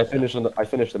 I finished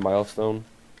the milestone.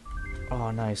 Oh,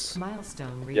 nice.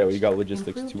 Milestone reached. Yeah, we got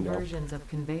logistics Improved too now. versions of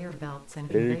conveyor belts and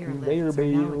Hey, conveyor conveyor lifts are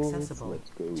now belts, accessible. let's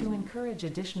go. To encourage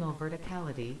additional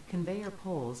verticality, conveyor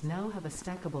poles now have a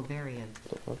stackable variant.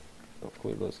 Oh,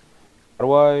 clear this. How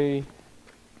do I?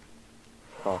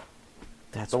 Oh,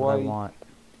 That's So what I I- want.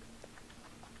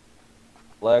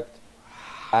 select.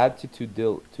 Add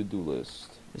to-do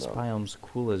list. This No. biome's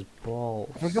cool as balls.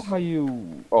 I forgot how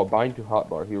you. Oh, bind to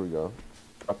hotbar. Here we go.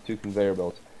 Up to conveyor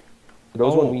belts.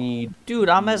 Those one we need. Dude,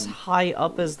 I'm as high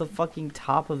up as the fucking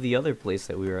top of the other place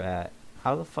that we were at.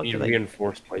 How the fuck Need did I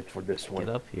reinforced plate for this one.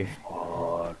 get up here?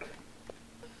 Fuck.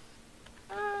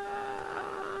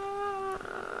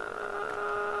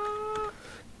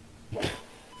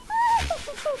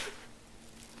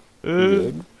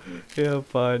 Good. Yeah,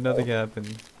 fine. Nothing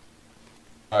happened.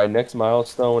 Alright, next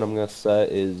milestone I'm gonna set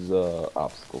is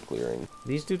obstacle clearing.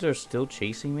 These dudes are still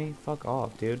chasing me? Fuck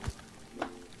off, dude.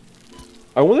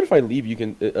 I wonder if I leave you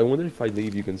can. I wonder if I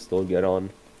leave you can still get on.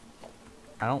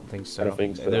 I don't think so. I don't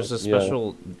think so, There's a yeah.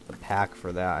 special pack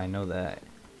for that. I know that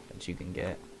you can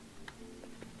get.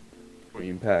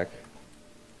 Green pack.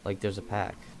 Like, there's a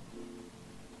pack.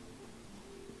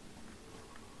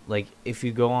 Like, if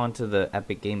you go onto the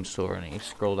Epic Games Store and you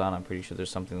scroll down, I'm pretty sure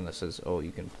there's something that says, oh,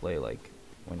 you can play, like,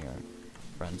 when your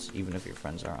friends, even if your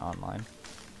friends aren't online.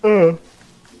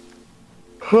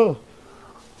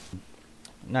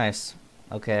 Nice.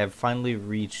 Okay, I've finally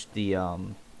reached the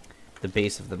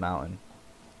base of the mountain.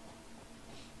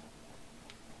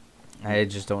 I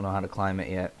just don't know how to climb it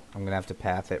yet. I'm gonna have to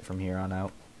path it from here on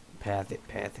out. Path it.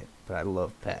 But I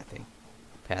love pathing.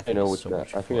 Pathing I know is which so mount.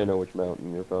 much I think I fun. know which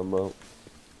mountain you're talking about.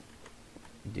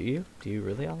 Do you? Do you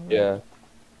really, Oliver? Yeah.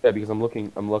 Yeah, because I'm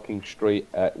looking straight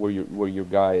at where your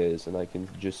guy is, and I can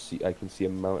see a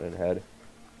mountain ahead.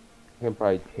 I can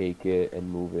probably take it and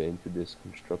move it into this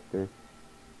constructor.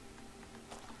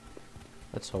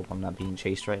 Let's hope I'm not being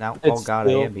chased right now. It's Oh god,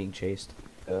 still- I am being chased.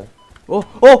 Yeah.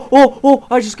 Oh!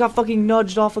 I just got fucking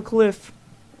nudged off a cliff.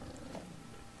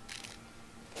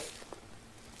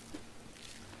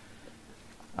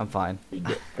 I'm fine.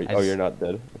 Oh, you're not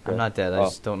dead. Okay. I'm not dead. I Oh.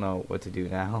 just don't know what to do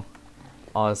now.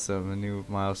 Awesome, a new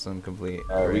milestone complete.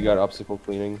 Alright, we got obstacle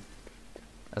cleaning.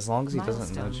 As long as he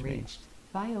doesn't Milestone nudge me. reached.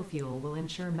 Biofuel will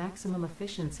ensure maximum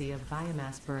efficiency of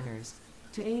biomass burners.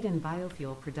 To aid in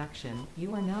biofuel production,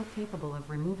 you are now capable of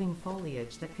removing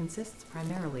foliage that consists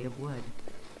primarily of wood.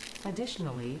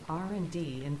 Additionally,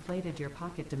 R&D inflated your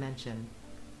pocket dimension.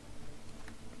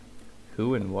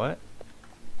 Who and what?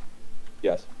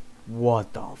 Yes.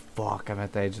 What the fuck? I'm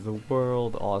at the edge of the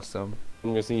world. Awesome.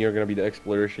 I'm guessing you're gonna be the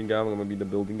exploration guy. I'm gonna be the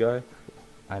building guy.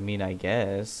 I mean, I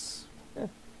guess. I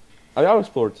mean, I'll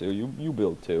explore too. You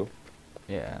build too.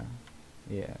 Yeah.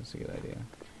 Yeah, it's a good idea.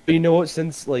 But you know what?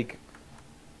 Since like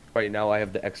right now I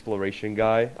have the exploration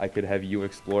guy, I could have you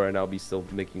explore, and I'll be still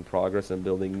making progress and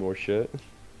building more shit.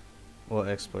 What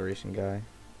exploration guy?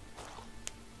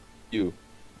 You.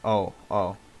 Oh,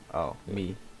 Yeah.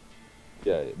 me.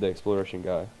 Yeah, the exploration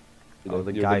guy. Oh,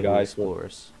 the You're guy who so-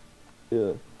 explores.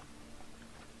 Yeah.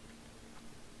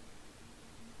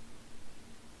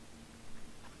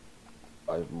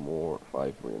 Five more.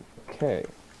 Okay.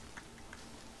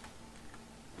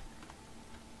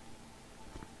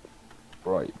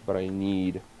 Right, but I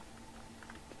need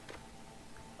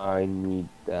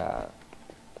that.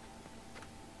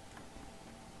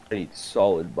 I need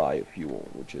solid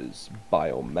biofuel, which is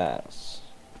biomass.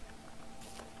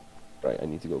 Right, I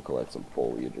need to go collect some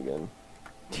foliage again.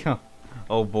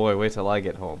 Oh boy, wait till I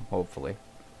get home, hopefully.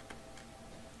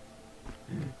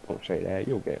 Don't say that,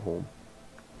 you'll get home.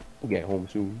 You'll get home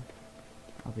soon.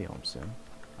 I'll be home soon.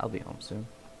 I'll be home soon.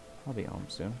 I'll be home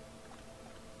soon.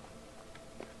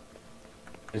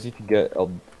 Just need to get a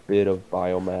bit of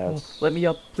biomass. Let me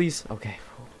up, please. Okay.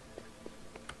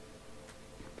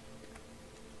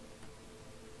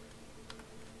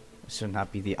 This should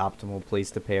not be the optimal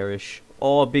place to perish.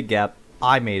 Oh, a big gap.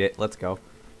 I made it. Let's go.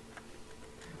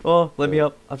 Oh, let me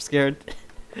up. I'm scared.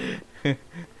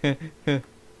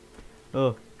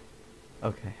 Oh.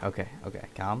 Okay.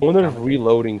 Calm. I wonder if calm.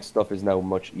 reloading stuff is now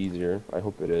much easier. I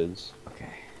hope it is. Okay.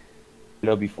 You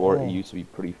know, before Oh. it used to be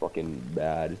pretty fucking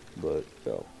bad, but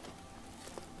so.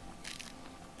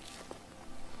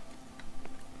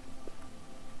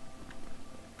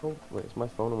 Oh, wait, is my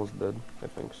phone almost dead? I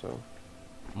think so.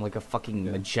 I'm like a fucking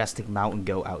Yeah. majestic mountain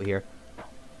goat out here.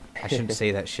 I shouldn't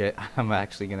say that shit. I'm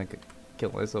actually gonna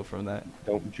kill myself from that.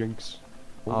 Don't jinx.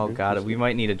 Oh god, we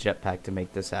might need a jetpack to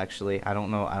make this actually. I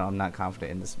don't know. I'm not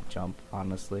confident in this jump,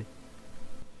 honestly.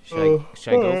 Should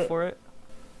I go for it?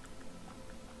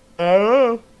 I don't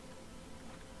know.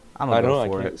 I'm gonna go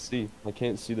for I it. can't see. I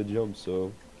can't see the jump,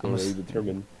 so I'm really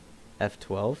determined.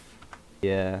 F12?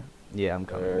 Yeah. Yeah, I'm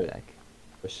coming back.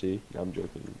 I see. No, I'm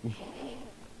joking.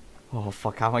 Oh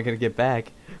fuck, how am I gonna get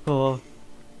back? Oh.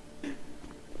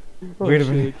 Wait a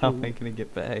minute, how am I gonna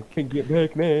get back? I can get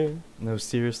back, man. No,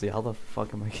 seriously, how the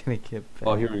fuck am I gonna get back?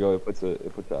 Oh, here we go. It puts it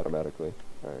automatically.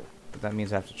 Alright. But that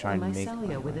means I have to try The and make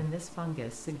mycelia within this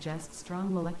fungus suggests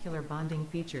strong molecular bonding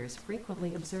features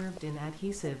frequently observed in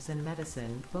adhesives and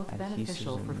medicine, both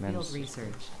beneficial for field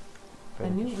research. A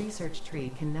new research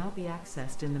tree can now be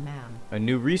accessed in the MAM. A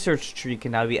new research tree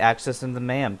can now be accessed in the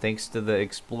MAM, thanks to the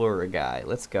explorer guy.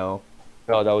 Let's go.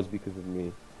 No, that was because of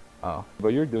me. Oh. But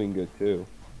you're doing good too.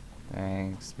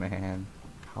 Thanks, man.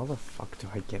 How the fuck do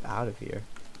I get out of here?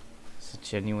 It's a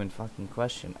genuine fucking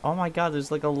question. Oh my god,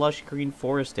 there's like a lush green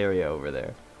forest area over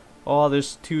there. Oh,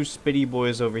 there's 2 spitty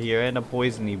boys over here and a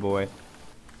poisony boy.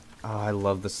 Oh, I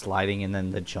love the sliding and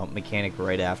then the jump mechanic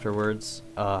right afterwards.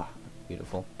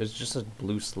 Beautiful. There's just a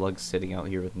blue slug sitting out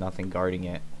here with nothing guarding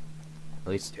it.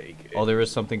 At least take it. Oh, there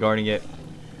is something guarding it.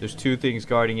 There's 2 things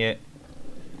guarding it.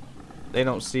 They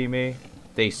don't see me.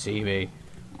 They see me.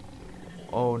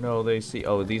 Oh no, they see.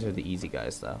 Oh, these are the easy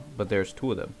guys though. But there's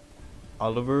 2 of them.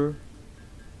 Oliver?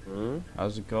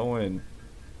 How's it going?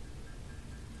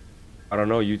 I don't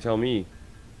know, you tell me.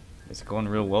 It's going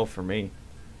real well for me.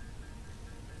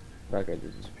 That guy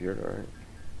just disappeared, alright.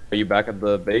 Are you back at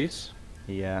the base?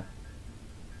 Yeah.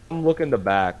 I'm looking the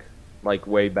back. Like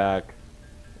way back.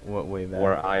 What way back?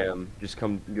 Where I am. Just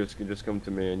come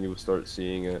to me and you will start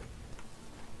seeing it.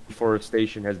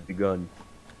 Deforestation has begun.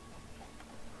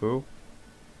 Who?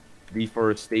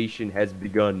 Deforestation has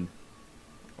begun.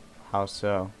 How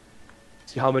so?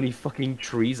 See how many fucking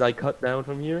trees I cut down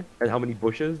from here? And how many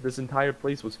bushes? This entire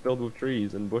place was filled with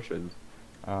trees and bushes.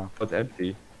 Oh. But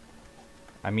empty.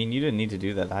 I mean, you didn't need to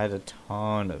do that. I had a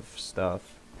ton of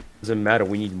stuff. Doesn't matter,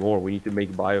 we need more. We need to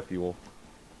make biofuel.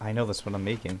 I know, that's what I'm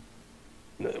making.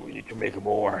 No, we need to make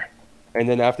more. And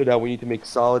then after that, we need to make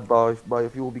solid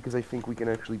biofuel because I think we can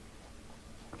actually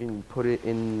fucking put it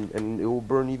in and it will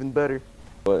burn even better.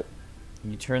 But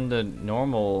you turn the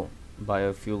normal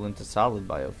biofuel into solid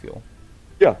biofuel.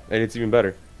 yeah, and it's even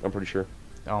better. I'm pretty sure.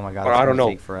 Oh my god, Or that's I don't gonna know.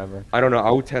 take forever. I don't know.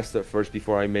 I will test it first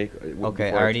before I make.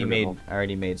 Okay, I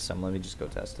already made some. Let me just go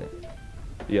test it.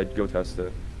 Yeah, go test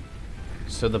it.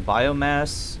 So the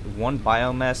biomass, one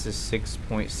biomass is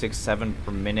 6.67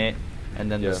 per minute,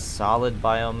 and then the solid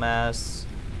biomass,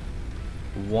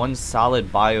 one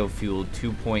solid biofuel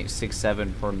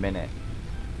 2.67 per minute.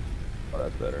 Oh,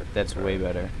 that's better. That's way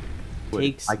better.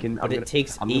 It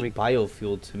takes 8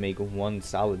 biofuel to make one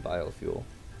solid biofuel.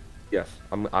 Yes,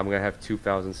 I'm gonna have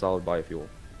 2,000 solid biofuel.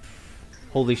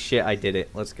 Holy shit, I did it.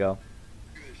 Let's go.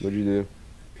 What'd you do?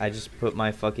 I just put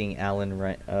my fucking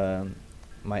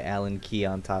my Allen key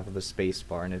on top of the space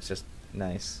bar, and it's just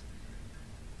nice.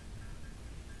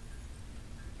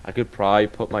 I could probably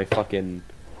put my fucking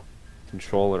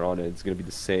controller on it. It's gonna be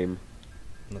the same.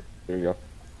 Look. There you go.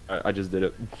 I just did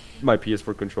it. My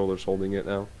PS4 controller's holding it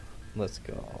now. Let's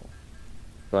go.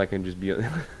 So I can just be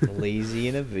Lazy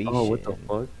innovation. Oh, what the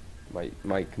fuck?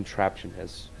 My contraption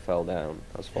has fell down.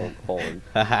 I was falling.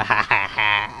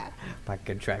 My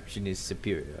contraption is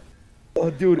superior.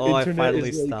 Oh, dude, Oh, I internet finally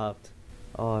is like... stopped.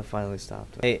 Oh, I finally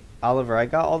stopped. Hey, Oliver, I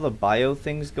got all the bio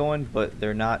things going, but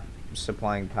they're not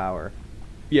supplying power.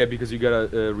 Yeah, because you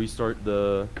gotta restart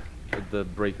the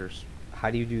breakers.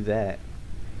 How do you do that?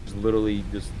 It's literally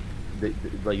just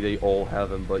they all have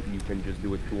them, but you can just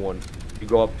do it to one. You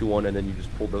go up to one and then you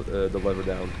just pull the lever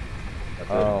down.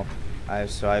 That's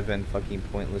it. So I've been fucking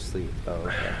pointlessly. Oh,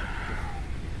 okay.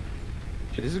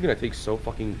 Shit, this is gonna take so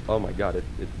fucking. Oh my god,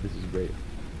 this is great.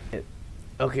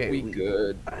 Okay. We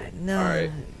good. No. All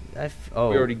right. Oh,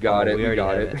 we already got it. We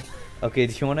got it. Okay,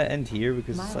 do you want to end here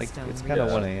because it's kind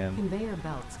of 1 a.m. Conveyor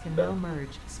belts can now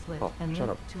merge, split, and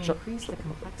link to increase the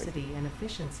complexity and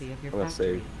efficiency of your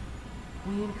factory.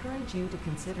 We encourage you to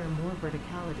consider more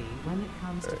verticality when it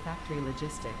comes to factory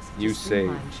logistics. You say,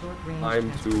 short-range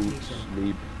time to transportation.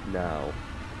 sleep now.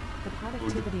 The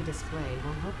productivity display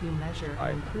will help you measure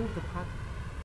and improve the